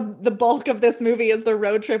the bulk of this movie is the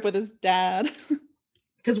road trip with his dad.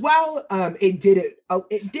 Because while it did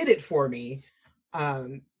it for me,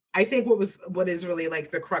 I think what is really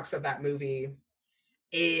like the crux of that movie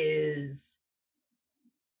is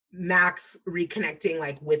Max reconnecting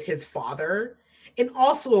like with his father in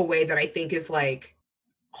also a way that I think is like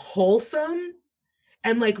wholesome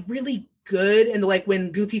and like really good. And like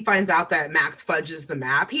when Goofy finds out that Max fudges the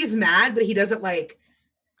map, he's mad, but he doesn't like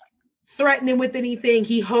threaten him with anything.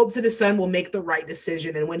 He hopes that his son will make the right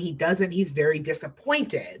decision, and when he doesn't, he's very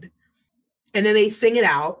disappointed. And then they sing it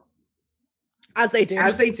out as they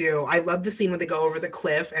do. I love the scene when they go over the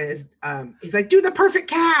cliff and he's like, do the perfect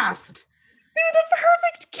cast. Do the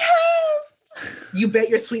perfect cast. You bet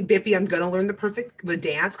your sweet Bippy I'm gonna learn the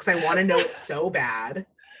dance because I want to know it so bad.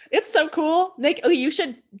 It's so cool. Nick, you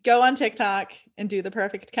should go on TikTok and do the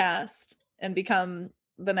perfect cast and become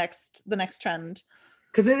the next trend.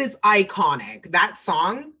 Because it is iconic. That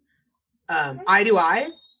song, Eye to Eye.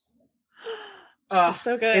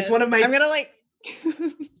 So good. It's one of my. I'm gonna like.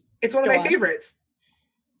 It's one of my favorites.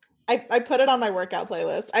 I put it on my workout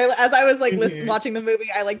playlist. As I was like watching the movie,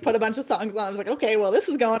 I like put a bunch of songs on. I was like, okay, well, this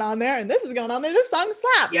is going on there, and this is going on there. This song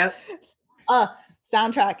slaps. Yep.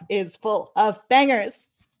 Soundtrack is full of bangers.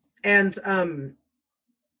 And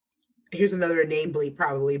here's another name bleep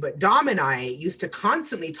probably, but Dom and I used to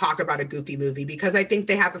constantly talk about a Goofy movie because I think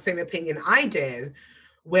they have the same opinion I did,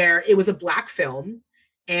 where it was a Black film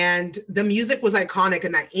and the music was iconic,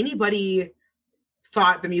 and that anybody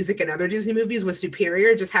thought the music in other Disney movies was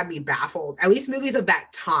superior just had me baffled, at least movies of that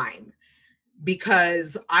time.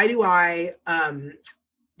 Because Eye to Eye,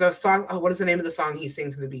 the song, what is the name of the song he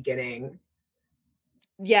sings in the beginning?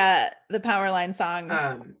 Yeah, the Powerline song.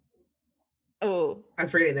 I'm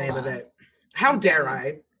forgetting the name of it. How dare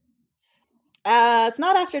I? It's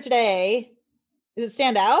not After Today. Is it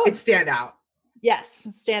Stand Out? It's Stand Out. Yes,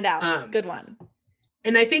 Stand Out. It's a good one.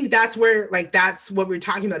 And I think that's where, like, that's what we're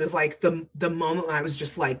talking about is like the moment when I was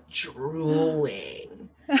just like drooling.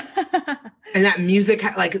 And that music,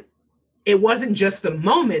 like, it wasn't just the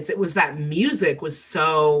moments, it was that music was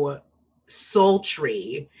so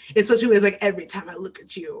sultry, especially when it's like every time I look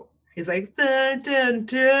at you, he's like dun, dun,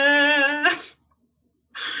 dun.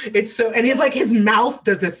 It's so, and he's like his mouth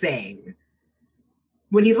does a thing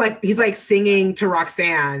when he's like singing to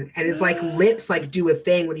Roxanne, and his like lips like do a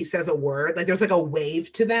thing when he says a word, like there's like a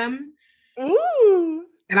wave to them. Ooh.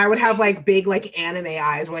 And I would have like big like anime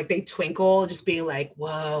eyes where like they twinkle, just being like,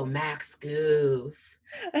 whoa, Max Goof.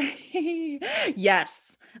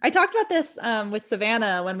 Yes. I talked about this with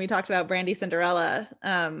Savannah when we talked about Brandy Cinderella.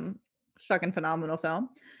 Fucking phenomenal film.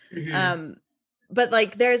 Mm-hmm. But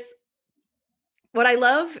like there's what I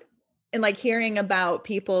love in like hearing about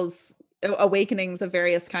people's awakenings of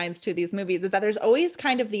various kinds to these movies is that there's always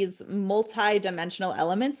kind of these multi-dimensional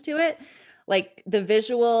elements to it, like the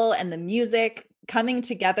visual and the music coming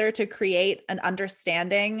together to create an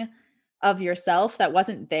understanding of yourself that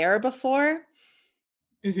wasn't there before.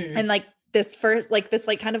 Mm-hmm. And like this first, like this,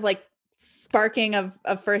 like kind of like sparking of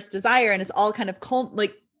first desire, and it's all kind of cumulative.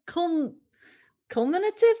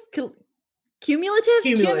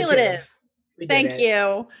 Thank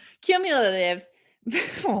you. Cumulative.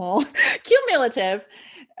 Cumulative.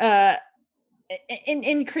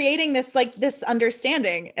 In creating this like this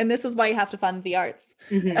understanding, and this is why you have to fund the arts.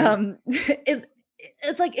 Mm-hmm.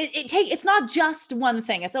 It's like it's not just one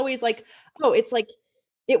thing. It's always like, oh, it's like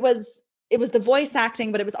it was the voice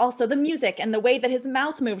acting, but it was also the music and the way that his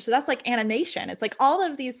mouth moved. So that's like animation. It's like all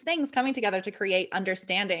of these things coming together to create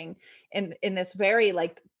understanding in this very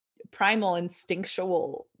like primal,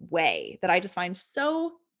 instinctual way that I just find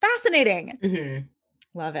so fascinating. Mm-hmm.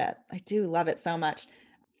 Love it. I do love it so much.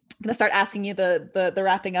 I'm gonna start asking you the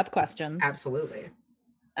wrapping up questions. Absolutely.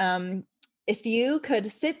 If you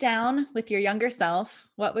could sit down with your younger self,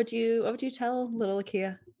 what would you tell little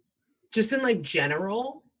Akia? Just in like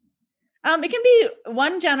general. It can be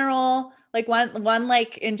one general, like one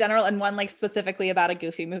like in general, and one like specifically about a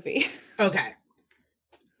Goofy movie. Okay.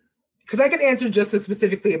 Because I could answer just as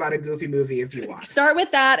specifically about a Goofy movie if you want. Start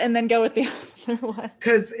with that and then go with the other one.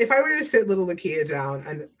 Because if I were to sit little Lakia down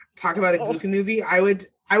and talk about a Goofy movie, I would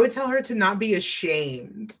tell her to not be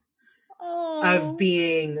ashamed of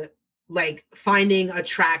being like finding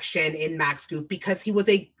attraction in Max Goof, because he was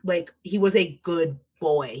a good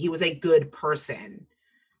boy. He was a good person.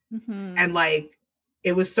 Mm-hmm. And like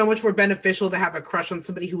it was so much more beneficial to have a crush on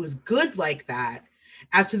somebody who was good like that,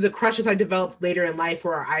 as to the crushes I developed later in life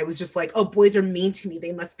where I was just like, oh, boys are mean to me,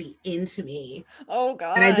 they must be into me. Oh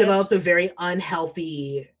god. And I developed a very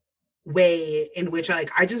unhealthy way in which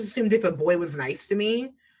like I just assumed if a boy was nice to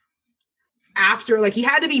me, after like he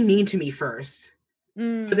had to be mean to me first.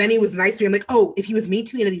 But then he was nice to me. I'm like, oh, if he was mean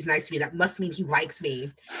to me and then he's nice to me, that must mean he likes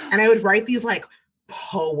me. And I would write these like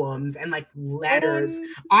poems and like letters.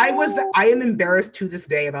 I am embarrassed to this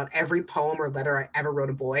day about every poem or letter I ever wrote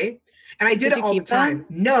a boy. And I did it all the time.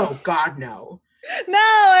 Them? No, God, no. No,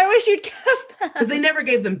 I wish you'd kept them. Because they never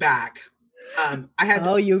gave them back.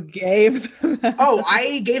 You gave them back. Oh,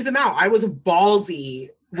 I gave them out. I was ballsy.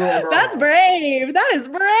 That's brave. That is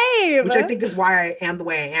brave. Which I think is why I am the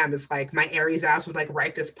way I am. Is like my Aries ass would like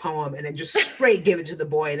write this poem and then just straight give it to the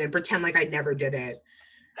boy and then pretend like I never did it.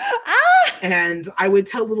 And I would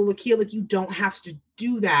tell little Lakia, like, you don't have to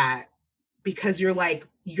do that because you're like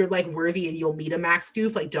worthy and you'll meet a Max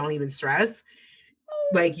Goof. Like, don't even stress.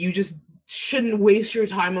 Like, you just shouldn't waste your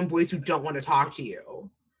time on boys who don't want to talk to you.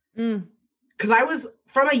 Because I was,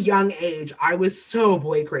 from a young age, I was so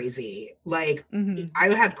boy crazy. Like, I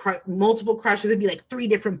had multiple crushes. It'd be like 3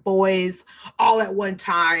 different boys all at one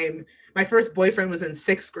time. My first boyfriend was in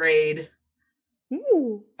 6th grade.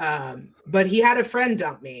 Ooh. But he had a friend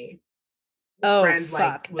dump me. Oh, friend,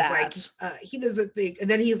 fuck was that. like, he doesn't think, and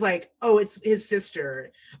then he's like, oh, it's his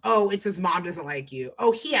sister. Oh, it's his mom doesn't like you.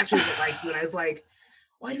 Oh, he actually doesn't like you. And I was like,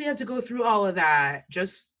 why do we have to go through all of that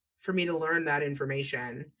just for me to learn that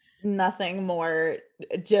information? Nothing more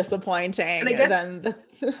disappointing. And I guess than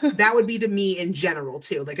that would be to me in general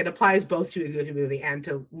too. Like, it applies both to a Goofy movie and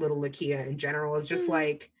to little Lakia in general. It's just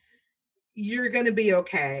like, you're gonna be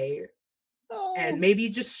okay. And maybe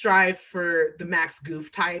just strive for the Max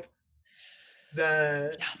Goof type,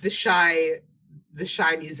 the shy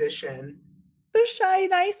musician, the shy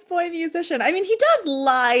nice boy musician. I mean, he does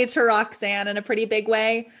lie to Roxanne in a pretty big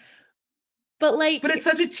way, but it's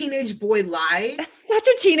such a teenage boy lie. It's such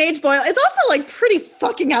a teenage boy. It's also like pretty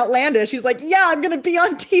fucking outlandish. He's like, yeah, I'm gonna be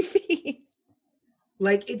on TV.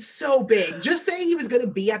 Like, it's so big. Just saying he was gonna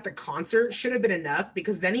be at the concert should have been enough,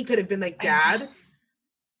 because then he could have been like, Dad.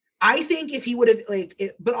 I think if he would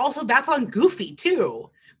have but also that's on Goofy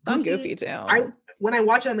too. Goofy too. When I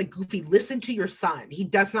watch it, I'm like, Goofy, listen to your son. He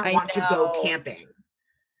does not want to go camping.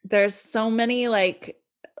 There's so many like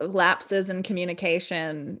lapses in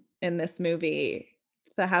communication in this movie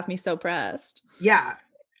that have me so pressed. Yeah.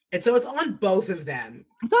 And so it's on both of them.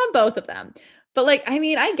 It's on both of them. But like, I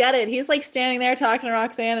mean, I get it. He's like standing there talking to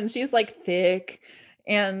Roxanne and she's like thick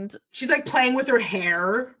and she's like playing with her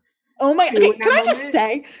hair. Oh my, okay, can I just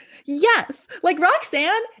say, yes, like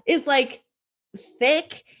Roxanne is like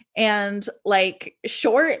thick and like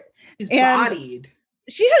short. She's bodied.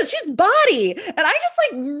 She's body. And I just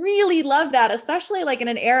like really love that, especially like in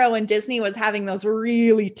an era when Disney was having those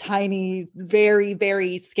really tiny, very,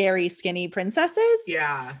 very scary, skinny princesses.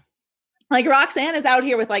 Yeah. Like Roxanne is out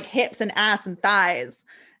here with like hips and ass and thighs.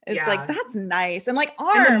 It's like, that's nice. And like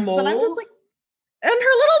arms. And I'm just like, and her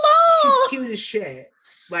little mole. She's cute as shit.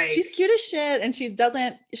 Like she's cute as shit. And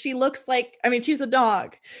she looks like, I mean, she's a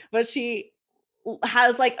dog, but she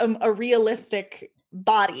has like a realistic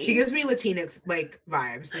body. She gives me Latinx like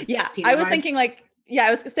vibes. Yeah. I was thinking like, yeah,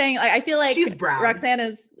 I was saying like, I feel like she's brown.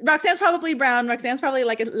 Roxanne's probably brown. Roxanne's probably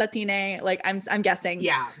like a Latina, like I'm guessing.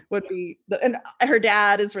 Yeah. Would be and her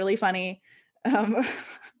dad is really funny.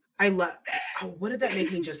 I love, what did that make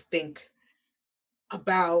me just think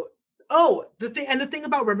about? The thing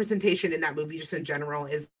about representation in that movie just in general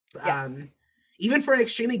is even for an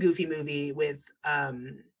extremely goofy movie with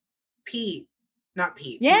Pete, not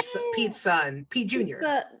Pete, yeah, Pete's son, Pete Jr.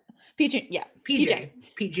 Pete Jr.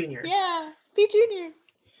 Pete Jr. Yeah, Pete Jr.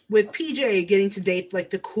 With PJ getting to date like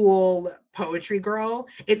the cool poetry girl,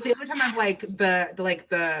 it's the only time I've like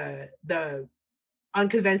the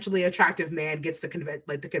unconventionally attractive man gets the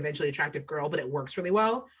conventionally attractive girl, but it works really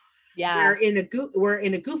well. Yeah. Where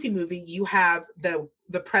in a goofy movie, you have the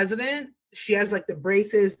president. She has like the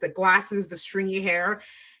braces, the glasses, the stringy hair,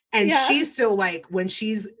 and she's still like when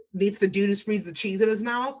she's meets the dude who spreads the cheese in his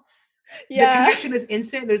mouth. Yeah, the connection is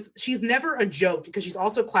instant. She's never a joke because she's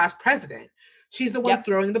also class president. She's the one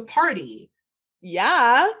throwing the party.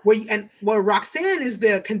 Yeah. Where Roxanne is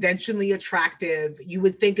the conventionally attractive, you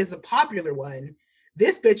would think is the popular one.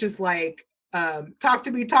 This bitch is like, talk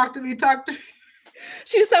to me.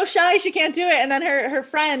 She's so shy, she can't do it. And then her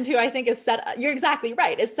friend, who I think is you're exactly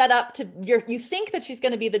right, is set up to, you think that she's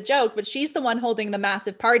going to be the joke, but she's the one holding the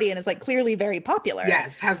massive party and is like clearly very popular.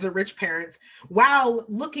 Yes, has the rich parents, while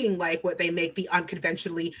looking like what they make the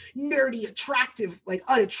unconventionally nerdy, attractive, like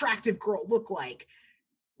unattractive girl look like.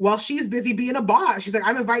 While she's busy being a boss, she's like,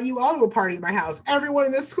 I'm inviting you all to a party at my house. Everyone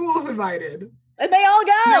in this school is invited. And they all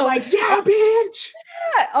go. They're like, yeah, bitch.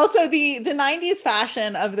 Yeah. Also, the 90s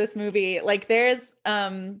fashion of this movie, like there's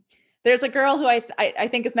a girl who I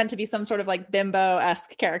think is meant to be some sort of like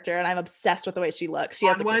bimbo-esque character, and I'm obsessed with the way she looks. She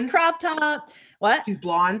has like this crop top. What? She's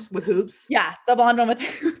blonde with hoops. Yeah, the blonde one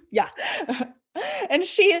with yeah. And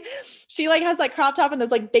she like has like crop top and those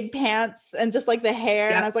like big pants and just like the hair.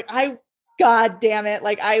 Yep. And I was like, God damn it.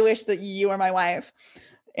 Like, I wish that you were my wife.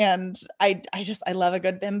 And I love a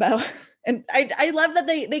good bimbo. And I love that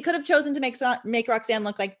they could have chosen to make Roxanne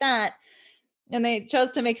look like that. And they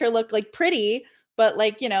chose to make her look like pretty, but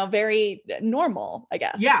like, you know, very normal, I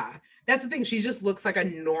guess. Yeah. That's the thing. She just looks like a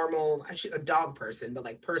normal, a dog person, but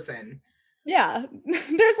like person. Yeah.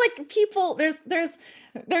 There's like people,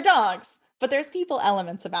 they're dogs, but there's people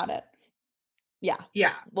elements about it. Yeah.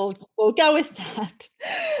 Yeah. We'll go with that.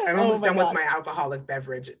 I'm almost done with my alcoholic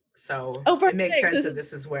beverage. So it makes sense that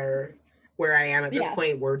this is where I am at this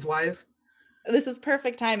point, words wise. This is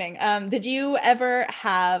perfect timing. Did you ever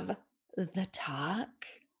have the talk?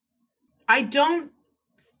 I don't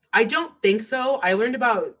think so. I learned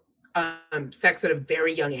about sex at a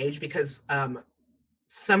very young age because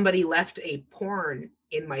somebody left a porn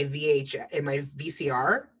in my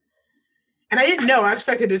VCR. And I didn't know. I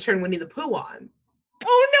expected to turn Winnie the Pooh on.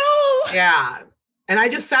 Oh no! Yeah, and I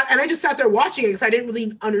just sat there watching it because I didn't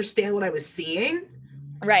really understand what I was seeing.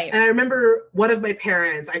 Right. And I remember one of my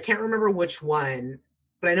parents. I can't remember which one,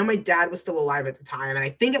 but I know my dad was still alive at the time, and I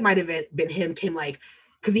think it might have been him. Came like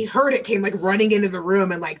because he heard it, came like running into the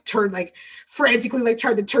room and like turned like frantically like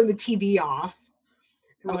tried to turn the TV off.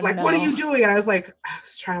 I was like, "What are you doing?" And I was like, "I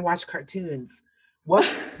was trying to watch cartoons." What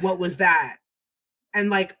was that? And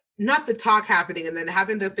like. Not the talk happening and then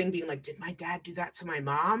having the thing being like, did my dad do that to my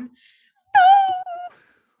mom?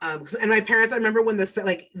 No. And my parents, I remember when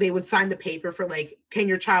they would sign the paper for like, can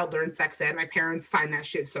your child learn sex ed? My parents signed that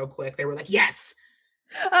shit so quick. They were like, yes.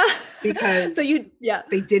 Because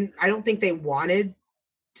they didn't, I don't think they wanted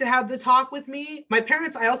to have the talk with me. My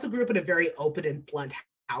parents, I also grew up in a very open and blunt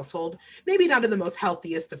household, maybe not in the most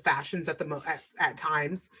healthiest of fashions at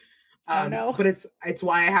times. No. But it's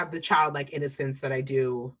why I have the childlike innocence that I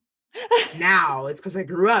do now. It's because I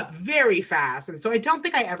grew up very fast. And so I don't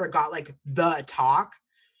think I ever got like the talk,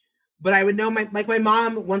 But I would know my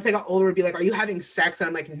mom, once I got older, would be like, are you having sex? And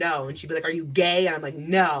I'm like, no. And she'd be like, are you gay? And I'm like,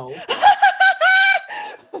 no.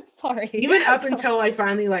 Sorry. Even up until I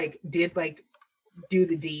finally like did like do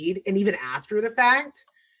the deed, and even after the fact,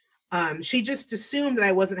 she just assumed that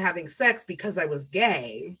I wasn't having sex because I was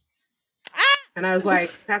gay. And I was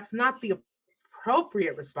like, that's not the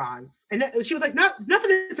appropriate response. And she was like, nothing,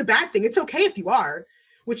 it's a bad thing. It's okay if you are,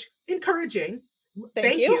 which encouraging.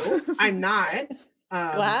 Thank you. I'm not.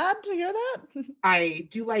 Glad to hear that. I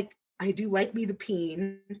do like me to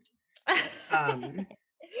peen.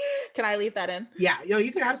 Can I leave that in? Yeah,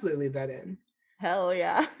 you can absolutely leave that in. Hell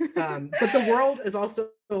yeah. But the world is also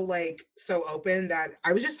like so open that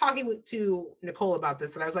I was just talking to Nicole about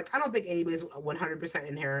this, and I was like, I don't think anybody's 100%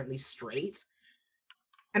 inherently straight.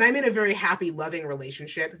 And I'm in a very happy, loving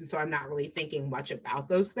relationship, and so I'm not really thinking much about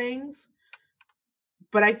those things.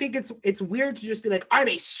 But I think it's weird to just be like, I'm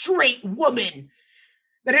a straight woman,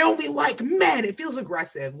 that I only like men. It feels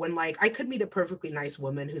aggressive when like I could meet a perfectly nice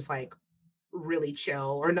woman who's like really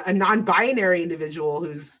chill, or a non-binary individual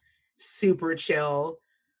who's super chill.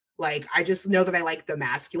 Like, I just know that I like the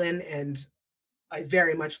masculine, and I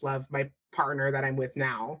very much love my partner that I'm with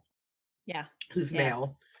now. Yeah. Who's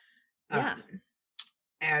male. Yeah.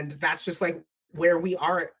 And that's just like where we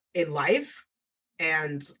are in life.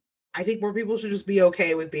 And I think more people should just be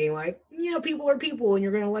okay with being like, people are people, and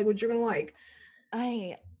you're going to like what you're going to like.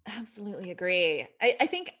 I absolutely agree. I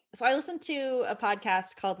think, so I listened to a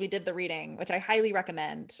podcast called We Did the Reading, which I highly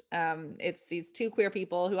recommend. It's these two queer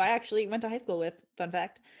people who I actually went to high school with, fun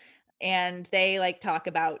fact. And they like talk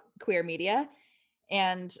about queer media.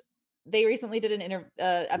 And they recently did an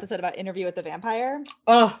episode about Interview with the Vampire.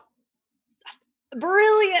 Oh,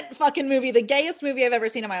 brilliant fucking movie. The gayest movie I've ever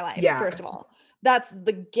seen in my life. Yeah. First of all, that's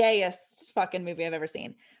the gayest fucking movie I've ever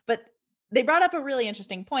seen. But they brought up a really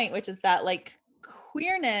interesting point, which is that like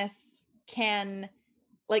queerness can,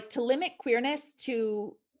 like, to limit queerness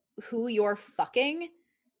to who you're fucking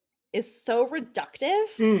is so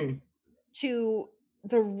reductive to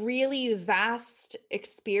the really vast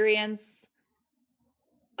experience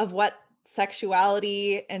of what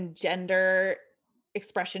sexuality and gender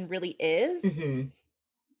expression really is. Mm-hmm.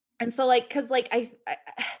 And so like, cause like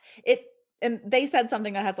and they said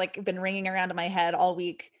something that has like been ringing around in my head all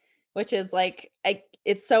week, which is like,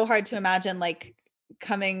 it's so hard to imagine like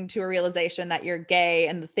coming to a realization that you're gay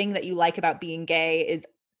and the thing that you like about being gay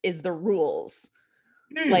is the rules.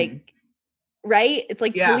 Like, right? It's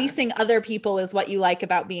like policing other people is what you like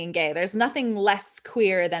about being gay. There's nothing less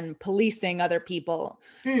queer than policing other people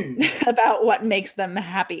about what makes them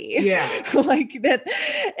happy. Yeah. Like that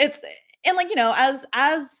it's, and like,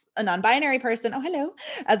 as a non-binary person,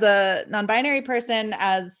 as a non-binary person,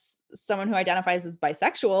 as someone who identifies as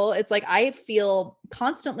bisexual, it's like I feel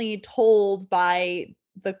constantly told by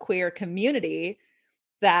the queer community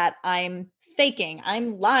that I'm faking,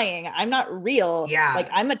 I'm lying, I'm not real. Yeah. Like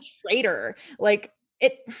I'm a traitor. Like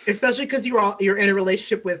it, especially because you're in a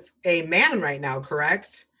relationship with a man right now,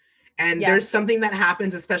 correct? And there's something that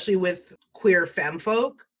happens, especially with queer femme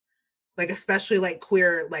folk, like especially like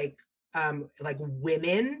queer like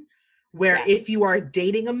women, where if you are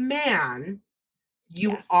dating a man,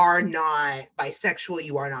 you are not bisexual,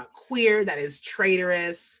 you are not queer, that is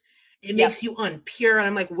traitorous. It makes you unpure. And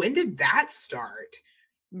I'm like, when did that start?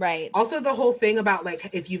 Right. Also, the whole thing about like,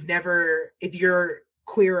 if you're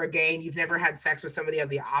queer or gay and you've never had sex with somebody of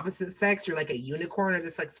the opposite sex, you're like a unicorn or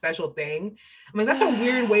this like special thing. I mean, that's a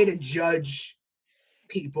weird way to judge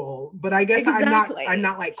people. But I guess I'm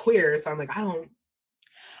not like queer, so I'm like, I mean,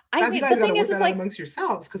 you guys gotta work that out amongst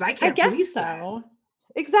yourselves, because I can't police that.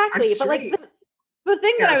 Exactly. But like the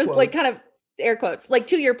thing that I was like kind of air quotes, like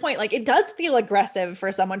to your point, like it does feel aggressive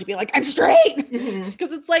for someone to be like, I'm straight.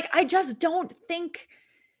 Because it's like, I just don't think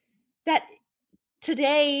that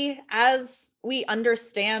today, as we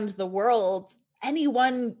understand the world,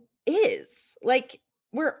 anyone is. Like,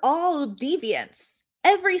 we're all deviants.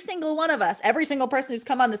 Every single one of us, every single person who's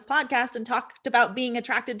come on this podcast and talked about being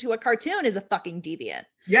attracted to a cartoon is a fucking deviant.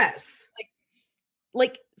 Yes.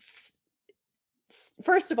 Like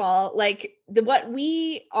first of all, like what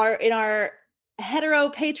we are in our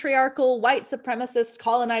heteropatriarchal white supremacist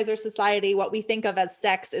colonizer society, what we think of as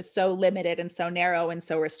sex is so limited and so narrow and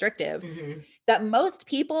so restrictive that most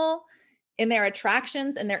people in their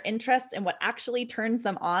attractions and their interests and what actually turns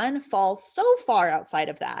them on fall so far outside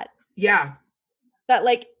of that. Yeah. That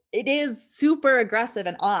like it is super aggressive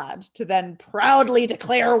and odd to then proudly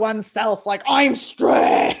declare oneself like, I'm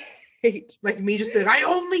straight. Like me just being, I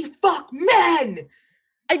only fuck men.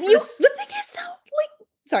 And the thing is though, like,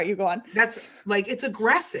 sorry, you go on. That's like, it's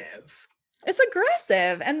aggressive. It's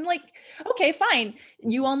aggressive. And like, okay, fine.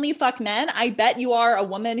 You only fuck men. I bet you are a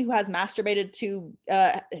woman who has masturbated to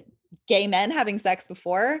gay men having sex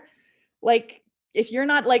before. Like, if you're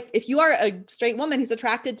not like, if you are a straight woman who's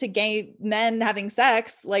attracted to gay men having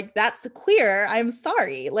sex, like that's queer. I'm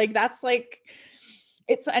sorry. Like, that's like,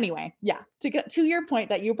 it's anyway. Yeah. To get to your point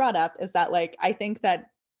that you brought up is that like, I think that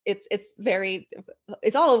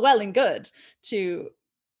it's all well and good to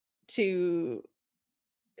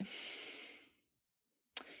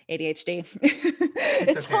ADHD.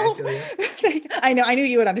 It's okay, all, I feel you. I know, I knew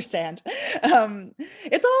you would understand.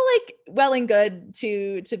 It's all like well and good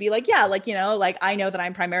to be like, yeah, like, you know, like I know that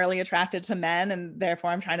I'm primarily attracted to men and therefore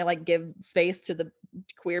I'm trying to like give space to the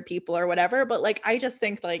queer people or whatever. But like, I just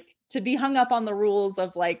think like to be hung up on the rules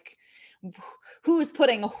of like who's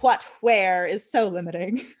putting what where is so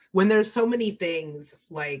limiting. When there's so many things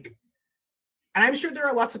like, and I'm sure there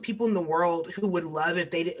are lots of people in the world who would love if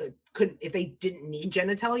they if they didn't need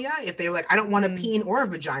genitalia, if they were like, I don't want a peen or a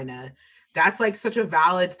vagina. That's like such a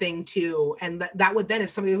valid thing too. And that would then, if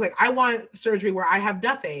somebody was like, I want surgery where I have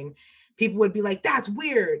nothing, people would be like, that's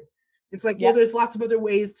weird. It's like, well, there's lots of other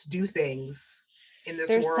ways to do things in this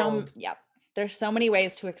world. There's so many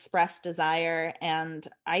ways to express desire. And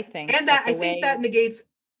I think I think that negates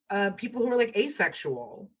people who are like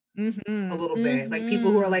asexual a little bit. Like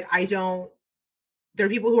people who are like, there are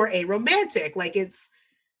people who are aromantic. Like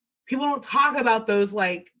people don't talk about those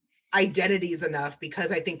like identities enough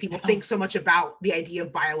because I think people think so much about the idea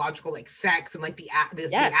of biological like sex and like the act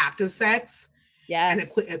of sex.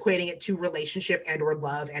 Yes. And equating it to relationship and or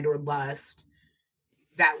love and or lust,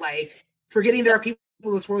 that like forgetting there are people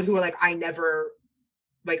in this world who are like, I'm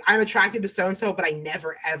attracted to so-and-so, but I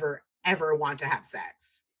never, ever, ever want to have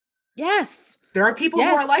sex. Yes. There are people who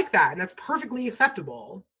are like that, and that's perfectly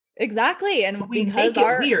acceptable. Exactly. And we make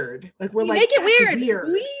it weird. Like we make it weird.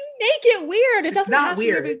 We make it weird. It doesn't have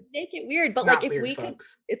to make it weird. But like if we could,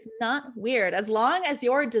 it's not weird. As long as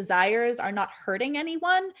your desires are not hurting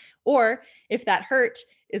anyone, or if that hurt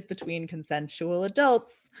is between consensual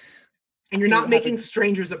adults. And you're not making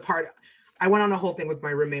strangers apart. I went on a whole thing with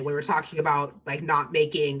my roommate. We were talking about like not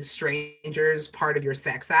making strangers part of your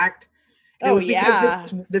sex act. And it was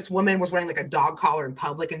because this woman was wearing like a dog collar in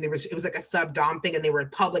public, and it was like a sub-dom thing, and they were in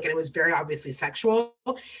public, and it was very obviously sexual.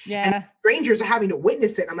 Yeah. And strangers are having to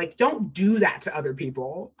witness it. I'm like, don't do that to other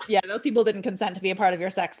people. Yeah, those people didn't consent to be a part of your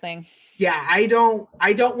sex thing. Yeah, I don't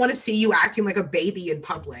want to see you acting like a baby in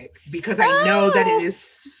public because I know that it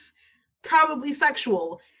is probably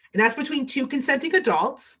sexual. And that's between two consenting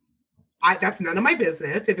adults. That's none of my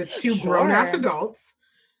business. If it's two grown-ass adults.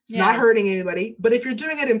 It's not hurting anybody, but if you're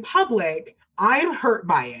doing it in public, I'm hurt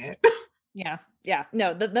by it. Yeah.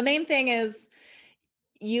 No, the main thing is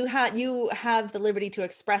you have the liberty to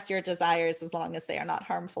express your desires as long as they are not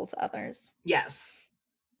harmful to others. Yes.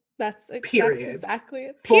 That's period. That's exactly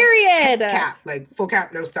it. Period. Full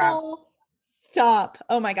cap, no stop. Full stop.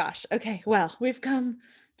 Oh my gosh. Okay. Well, we've come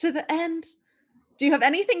to the end. Do you have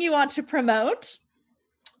anything you want to promote?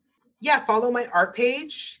 Yeah. Follow my art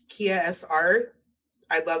page, Kia S Art.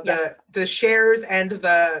 I love the shares and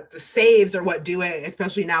the saves are what do it,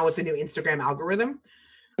 especially now with the new Instagram algorithm.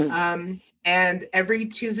 And every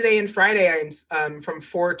Tuesday and Friday, I'm from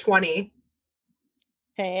 4:20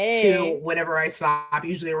 to whenever I stop,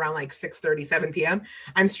 usually around like 6:30, 7 p.m.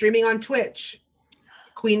 I'm streaming on Twitch,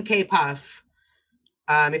 Queen K-Puff.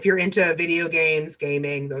 If you're into video games,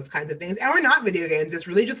 gaming, those kinds of things, or not video games, it's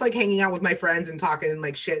really just like hanging out with my friends and talking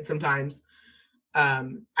like shit sometimes.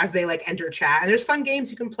 As they like enter chat, and there's fun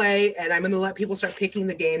games you can play, and I'm going to let people start picking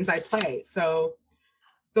the games I play. So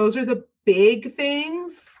those are the big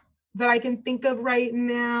things that I can think of right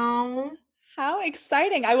now. How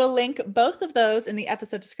exciting. I will link both of those in the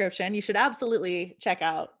episode description. You should absolutely check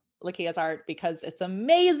out Lakia's art because it's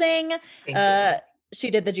amazing.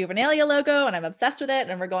 She did the Juvenilia logo and I'm obsessed with it,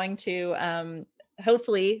 and we're going to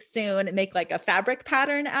hopefully soon make like a fabric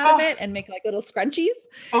pattern out of it and make like little scrunchies.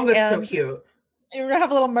 Oh, that's so cute. We're gonna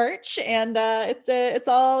have a little merch, and it's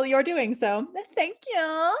all you're doing. So thank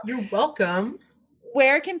you. You're welcome.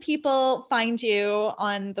 Where can people find you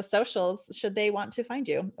on the socials should they want to find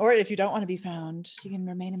you? Or if you don't want to be found, you can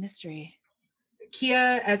remain a mystery.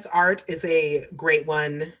 Kia S Art is a great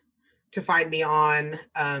one to find me on.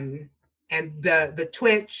 And the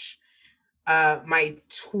Twitch, my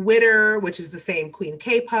Twitter, which is the same, Queen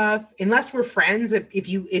K-Puff. Unless we're friends, if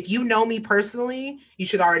you know me personally, you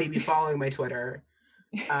should already be following my Twitter.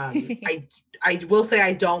 I will say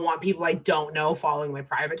I don't want people I don't know following my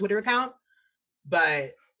private Twitter account,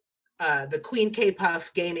 but the Queen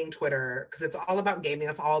K-Puff gaming Twitter, because it's all about gaming,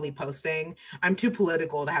 that's all I'll be posting. I'm too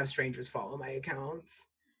political to have strangers follow my accounts.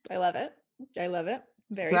 I love it. I love it.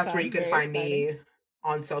 Very So that's fun, where you can very find exciting. me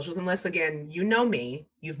on socials. Unless, again, you know me,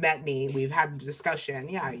 you've met me, we've had a discussion.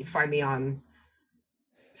 Yeah, you find me on.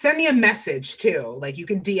 Send me a message too. Like you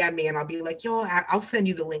can DM me and I'll be like, yo, I'll send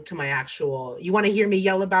you the link to my actual. You want to hear me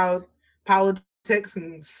yell about politics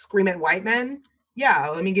and scream at white men? Yeah,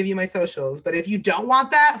 let me give you my socials. But if you don't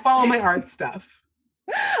want that, follow my art stuff.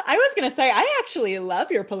 I was going to say, I actually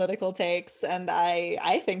love your political takes and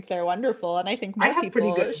I think they're wonderful. And I think I more have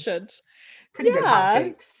people should. pretty good hot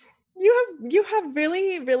takes. You have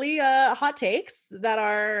really, really hot takes that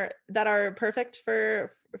are perfect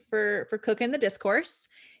for cooking the discourse.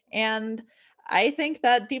 And I think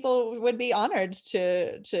that people would be honored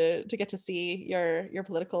to get to see your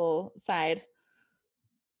political side.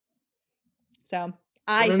 So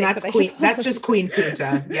I Well, then think that's that Queen. That's just Queen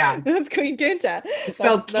Kunta. Yeah, that's Queen Kunta. it's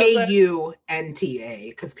spelled Those are- Kunta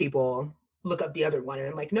because people look up the other one and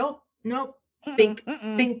I'm like, nope. Think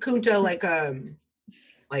Kunta like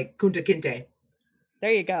Kunta Kinte.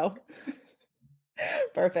 There you go.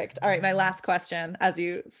 Perfect. All right, my last question as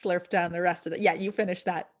you slurp down the rest of it. Yeah, you finished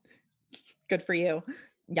that. Good for you.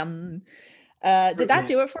 Yum. Did that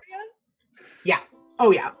do it for you? Yeah.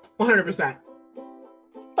 Oh yeah. 100%.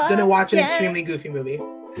 Gonna watch an extremely goofy movie.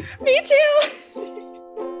 Me too.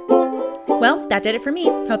 Well, that did it for me.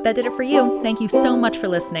 Hope that did it for you. Thank you so much for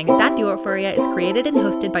listening. That Do It For Ya is created and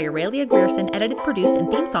hosted by Aurelia Grierson, edited, produced, and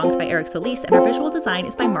theme-songed by Eric Solis, and our visual design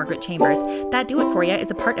is by Margaret Chambers. That Do It For Ya is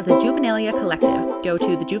a part of the Juvenilia Collective. Go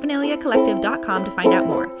to thejuvenialiacollective.com to find out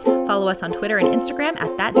more. Follow us on Twitter and Instagram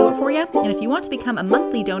at That Do It For Ya, and if you want to become a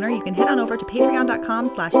monthly donor, you can head on over to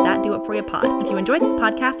patreon.com/thatdoitforyapod. If you enjoyed this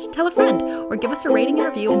podcast, tell a friend, or give us a rating and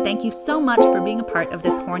review, and thank you so much for being a part of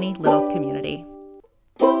this horny little community.